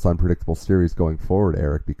be the most unpredictable series going forward,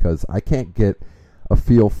 Eric, because I can't get a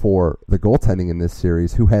feel for the goaltending in this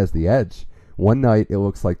series, who has the edge. One night it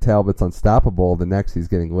looks like Talbot's unstoppable, the next he's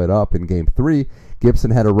getting lit up. In Game 3,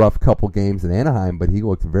 Gibson had a rough couple games in Anaheim, but he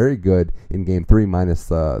looked very good in Game 3, minus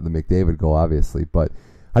the McDavid goal, obviously. But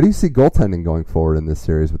how do you see goaltending going forward in this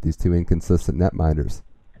series with these two inconsistent netminders?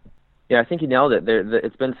 Yeah, I think you nailed it.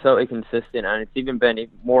 It's been so inconsistent, and it's even been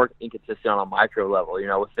more inconsistent on a micro level.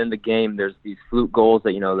 Within the game, there's these fluke goals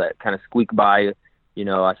that that kind of squeak by.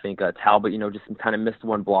 I think Talbot, just kind of missed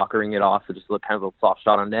one blockering it off, so just looked kind of a soft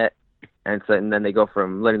shot on net. And then they go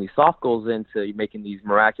from letting these soft goals in to making these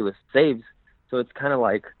miraculous saves. So it's kind of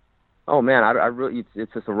like, oh man, I really,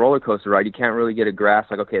 it's just a roller coaster ride. You can't really get a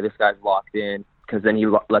grasp, like, okay, this guy's locked in, because then he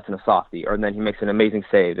lets in a softie, or then he makes an amazing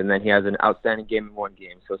save, and then he has an outstanding game in one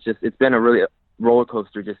game. So it's been a really roller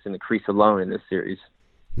coaster just in the crease alone in this series.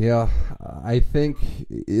 Yeah, I think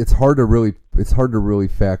it's hard to really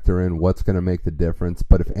factor in what's going to make the difference.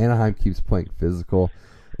 But if Anaheim keeps playing physical,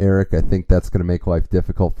 Eric, I think that's going to make life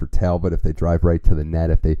difficult for Talbot if they drive right to the net,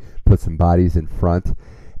 if they put some bodies in front.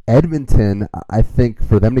 Edmonton, I think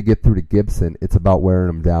for them to get through to Gibson, it's about wearing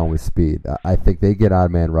him down with speed. I think they get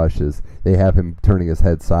odd-man rushes. They have him turning his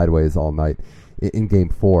head sideways all night. In Game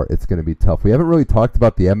 4, it's going to be tough. We haven't really talked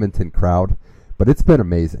about the Edmonton crowd, but it's been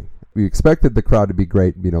amazing. We expected the crowd to be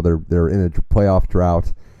great. They're in a playoff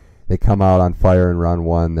drought. They come out on fire in round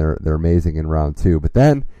 1. They're amazing in round 2. But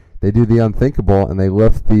then they do the unthinkable, and they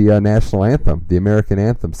lift the national anthem, the American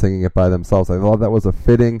anthem, singing it by themselves. I thought that was a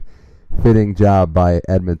fitting job by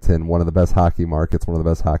Edmonton, one of the best hockey markets, one of the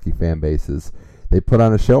best hockey fan bases. They put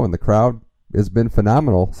on a show, and the crowd has been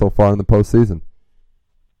phenomenal so far in the postseason.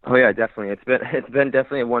 Oh yeah, definitely. It's been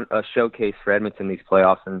definitely a showcase for Edmonton these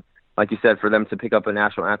playoffs, and like you said, for them to pick up a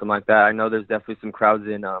national anthem like that. I know there's definitely some crowds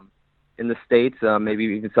in the States, maybe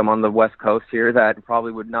even some on the West Coast here that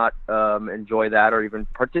probably would not enjoy that or even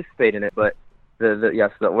participate in it. But the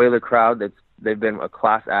Oiler crowd, they've been a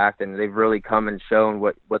class act, and they've really come and shown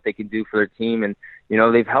what they can do for their team. And,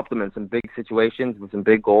 they've helped them in some big situations with some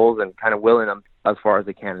big goals and kind of willing them as far as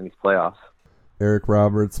they can in these playoffs. Eric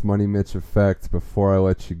Roberts, Money Mitch Effect, before I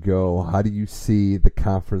let you go, how do you see the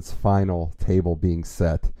conference final table being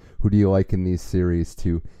set? Who do you like in these series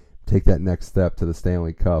to take that next step to the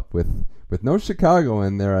Stanley Cup? With no Chicago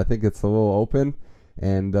in there, I think it's a little open,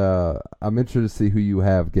 and I'm interested to see who you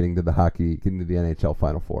have getting to the NHL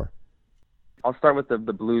Final Four. I'll start with the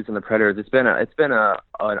Blues and the Predators. It's been an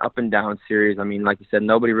up and down series. I mean, like you said,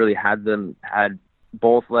 nobody really had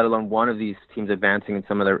both, let alone one of these teams advancing in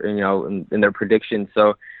some of their, in their predictions.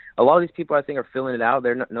 So a lot of these people, I think, are filling it out.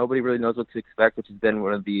 Nobody really knows what to expect, which has been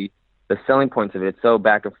one of the selling points of it. It's so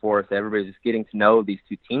back and forth. Everybody's just getting to know these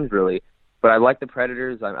two teams, really. But I like the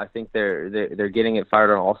Predators. I think they're getting it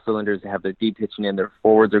fired on all cylinders. They have their deep pitching in. Their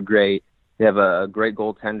forwards are great. They have a great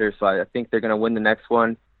goaltender. So I think they're going to win the next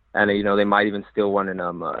one. And, they might even steal one in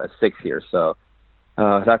 6 here. So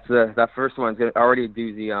that first one's already a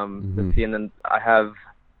doozy. To see. And then I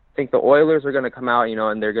think the Oilers are going to come out,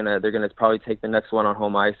 and they're gonna probably take the next one on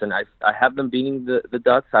home ice. And I have them beating the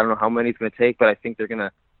Ducks. I don't know how many it's going to take, but I think they're going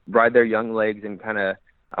to ride their young legs and kind of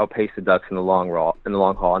outpace the Ducks in the long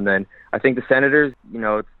haul. And then I think the Senators,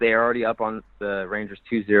 they're already up on the Rangers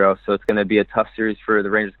 2-0, so it's going to be a tough series for the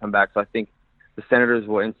Rangers to come back. So I think the Senators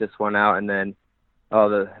will inch this one out. And then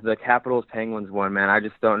the Capitals Penguins one, man, I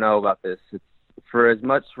just don't know about this. It's, for as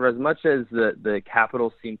much as the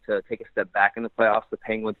Capitals seem to take a step back in the playoffs, the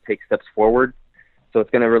Penguins take steps forward. So it's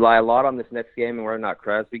going to rely a lot on this next game and whether or not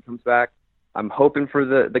Crosby comes back. I'm hoping for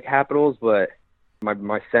the Capitals, but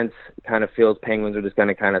my sense kind of feels Penguins are just going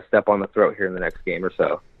to kind of step on the throat here in the next game or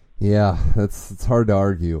so. Yeah, it's hard to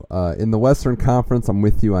argue. In the Western Conference, I'm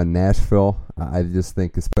with you on Nashville. I just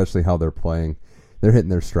think, especially how they're playing, they're hitting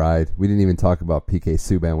their stride. We didn't even talk about PK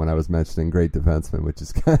Subban when I was mentioning great defenseman, which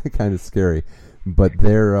is kind of scary. But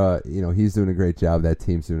they're, he's doing a great job. That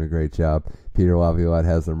team's doing a great job. Peter Laviolette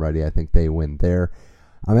has them ready. I think they win there.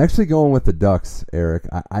 I'm actually going with the Ducks, Eric.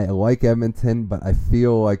 I like Edmonton, but I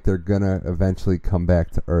feel like they're going to eventually come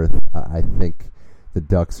back to earth. I think the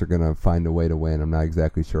Ducks are going to find a way to win. I'm not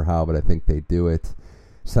exactly sure how, but I think they do it.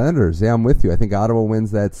 Senators, yeah, I'm with you. I think Ottawa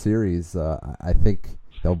wins that series. I think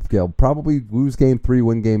they'll probably lose Game 3,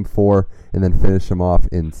 win Game 4, and then finish them off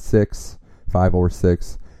in 5 or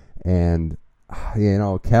 6. And,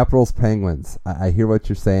 Capitals, Penguins. I hear what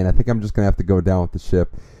you're saying. I think I'm just going to have to go down with the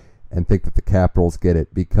ship and think that the Capitals get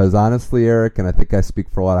it. Because honestly, Eric, and I think I speak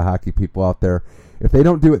for a lot of hockey people out there, if they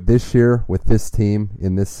don't do it this year with this team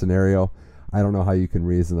in this scenario, I don't know how you can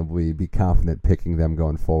reasonably be confident picking them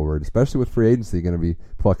going forward, especially with free agency going to be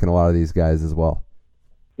plucking a lot of these guys as well.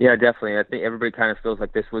 Yeah, definitely. I think everybody kind of feels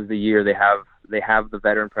like this was the year. They have the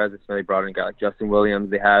veteran presence. They brought in a guy like Justin Williams.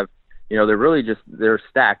 They have, they're really they're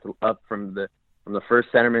stacked up from the first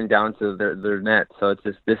centerman down to their net. So it's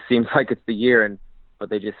just, this seems like it's the year, but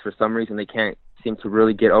they just, for some reason, they can't seem to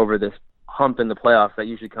really get over this hump in the playoffs that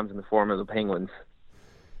usually comes in the form of the Penguins.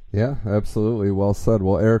 Yeah, absolutely. Well said.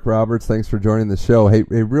 Well, Eric Roberts, thanks for joining the show. Hey,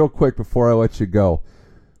 real quick before I let you go,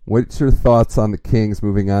 what's your thoughts on the Kings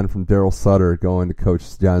moving on from Daryl Sutter going to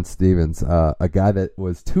coach John Stevens, a guy that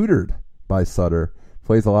was tutored by Sutter,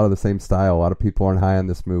 plays a lot of the same style. A lot of people aren't high on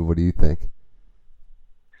this move. What do you think?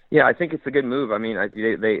 Yeah, I think it's a good move. I mean,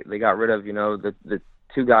 they got rid of, the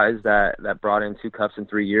two guys that brought in 2 cups in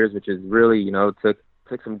 3 years, which is really, took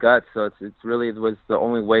some guts. So it was the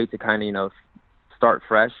only way to kind of, start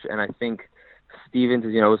fresh. And I think Stevens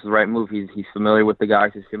is, was the right move. He's familiar with the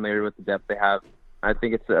guys. He's familiar with the depth they have. I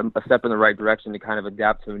think it's a step in the right direction to kind of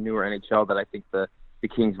adapt to a newer NHL that I think the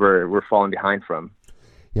Kings were falling behind from.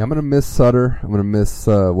 Yeah, I'm going to miss Sutter. I'm going to miss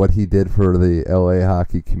what he did for the LA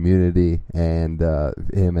hockey community and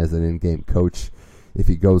him as an in-game coach. If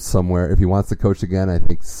he goes somewhere, if he wants to coach again, I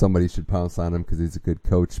think somebody should pounce on him because he's a good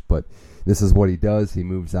coach. But this is what he does. He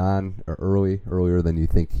moves on earlier than you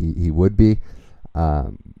think he would be.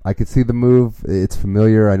 I could see the move. It's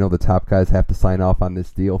familiar. I know the top guys have to sign off on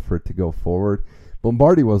this deal for it to go forward.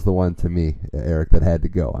 Lombardi was the one to me, Eric, that had to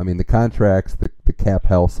go. I mean, the contracts, the cap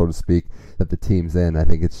hell, so to speak, that the team's in, I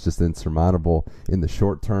think it's just insurmountable in the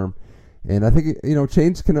short term. And I think,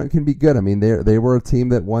 change can be good. I mean, they were a team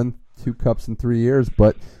that won 2 cups in 3 years,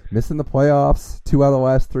 but missing the playoffs 2 out of the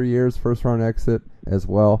last 3 years, first round exit as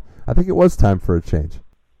well. I think it was time for a change.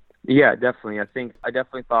 Yeah, definitely. I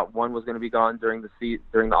definitely thought one was going to be gone during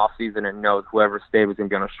the off season, and whoever stayed was going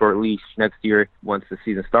to be on a short leash next year once the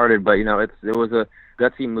season started. But it was a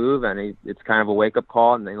gutsy move, and it's kind of a wake up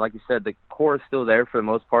call. And then, like you said, the core is still there for the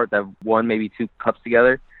most part. They've won maybe 2 cups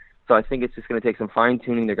together. So I think it's just going to take some fine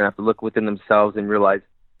tuning. They're going to have to look within themselves and realize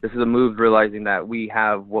this is a move, realizing that we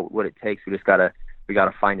have what it takes. We gotta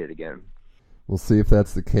find it again. We'll see if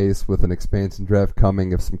that's the case with an expansion draft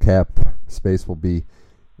coming. If some cap space will be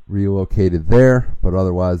relocated there, but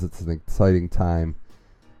otherwise it's an exciting time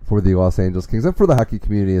for the Los Angeles Kings and for the hockey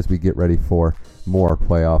community as we get ready for more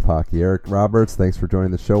playoff hockey. Eric Roberts, thanks for joining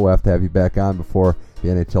the show. We'll have to have you back on before the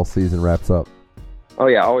NHL season wraps up. Oh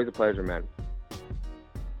yeah, always a pleasure, man.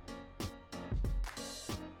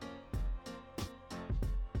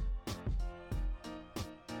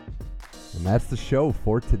 And that's the show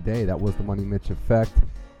for today. That was the Money Mitch Effect.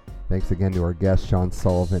 Thanks again to our guests, Sean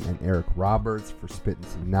Sullivan and Eric Roberts, for spitting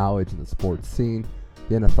some knowledge in the sports scene.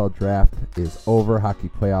 The NFL draft is over. Hockey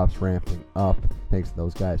playoffs ramping up. Thanks to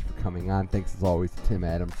those guys for coming on. Thanks, as always, to Tim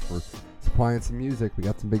Adams for supplying some music. We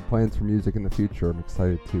got some big plans for music in the future. I'm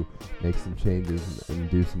excited to make some changes and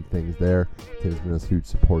do some things there. Tim's been a huge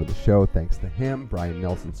supporter of the show. Thanks to him. Brian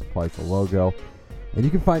Nelson supplies the logo. And you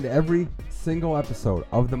can find every single episode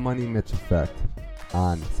of The Money Mitch Effect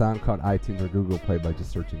on SoundCloud, iTunes, or Google Play by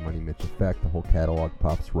just searching Money Mitch Effect. The whole catalog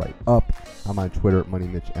pops right up. I'm on Twitter at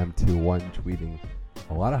MoneyMitchM21, tweeting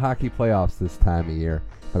a lot of hockey playoffs this time of year,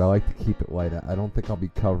 but I like to keep it light. I don't think I'll be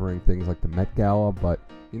covering things like the Met Gala, but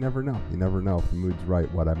you never know. You never know if the mood's right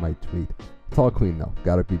what I might tweet. It's all clean, though.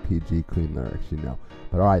 Gotta be PG, clean lyrics,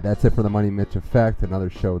 But all right, that's it for the Money Mitch Effect. Another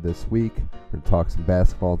show this week. We're going to talk some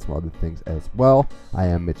basketball and some other things as well. I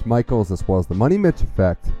am Mitch Michaels. This was the Money Mitch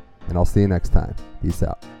Effect, and I'll see you next time. Peace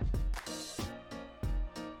out.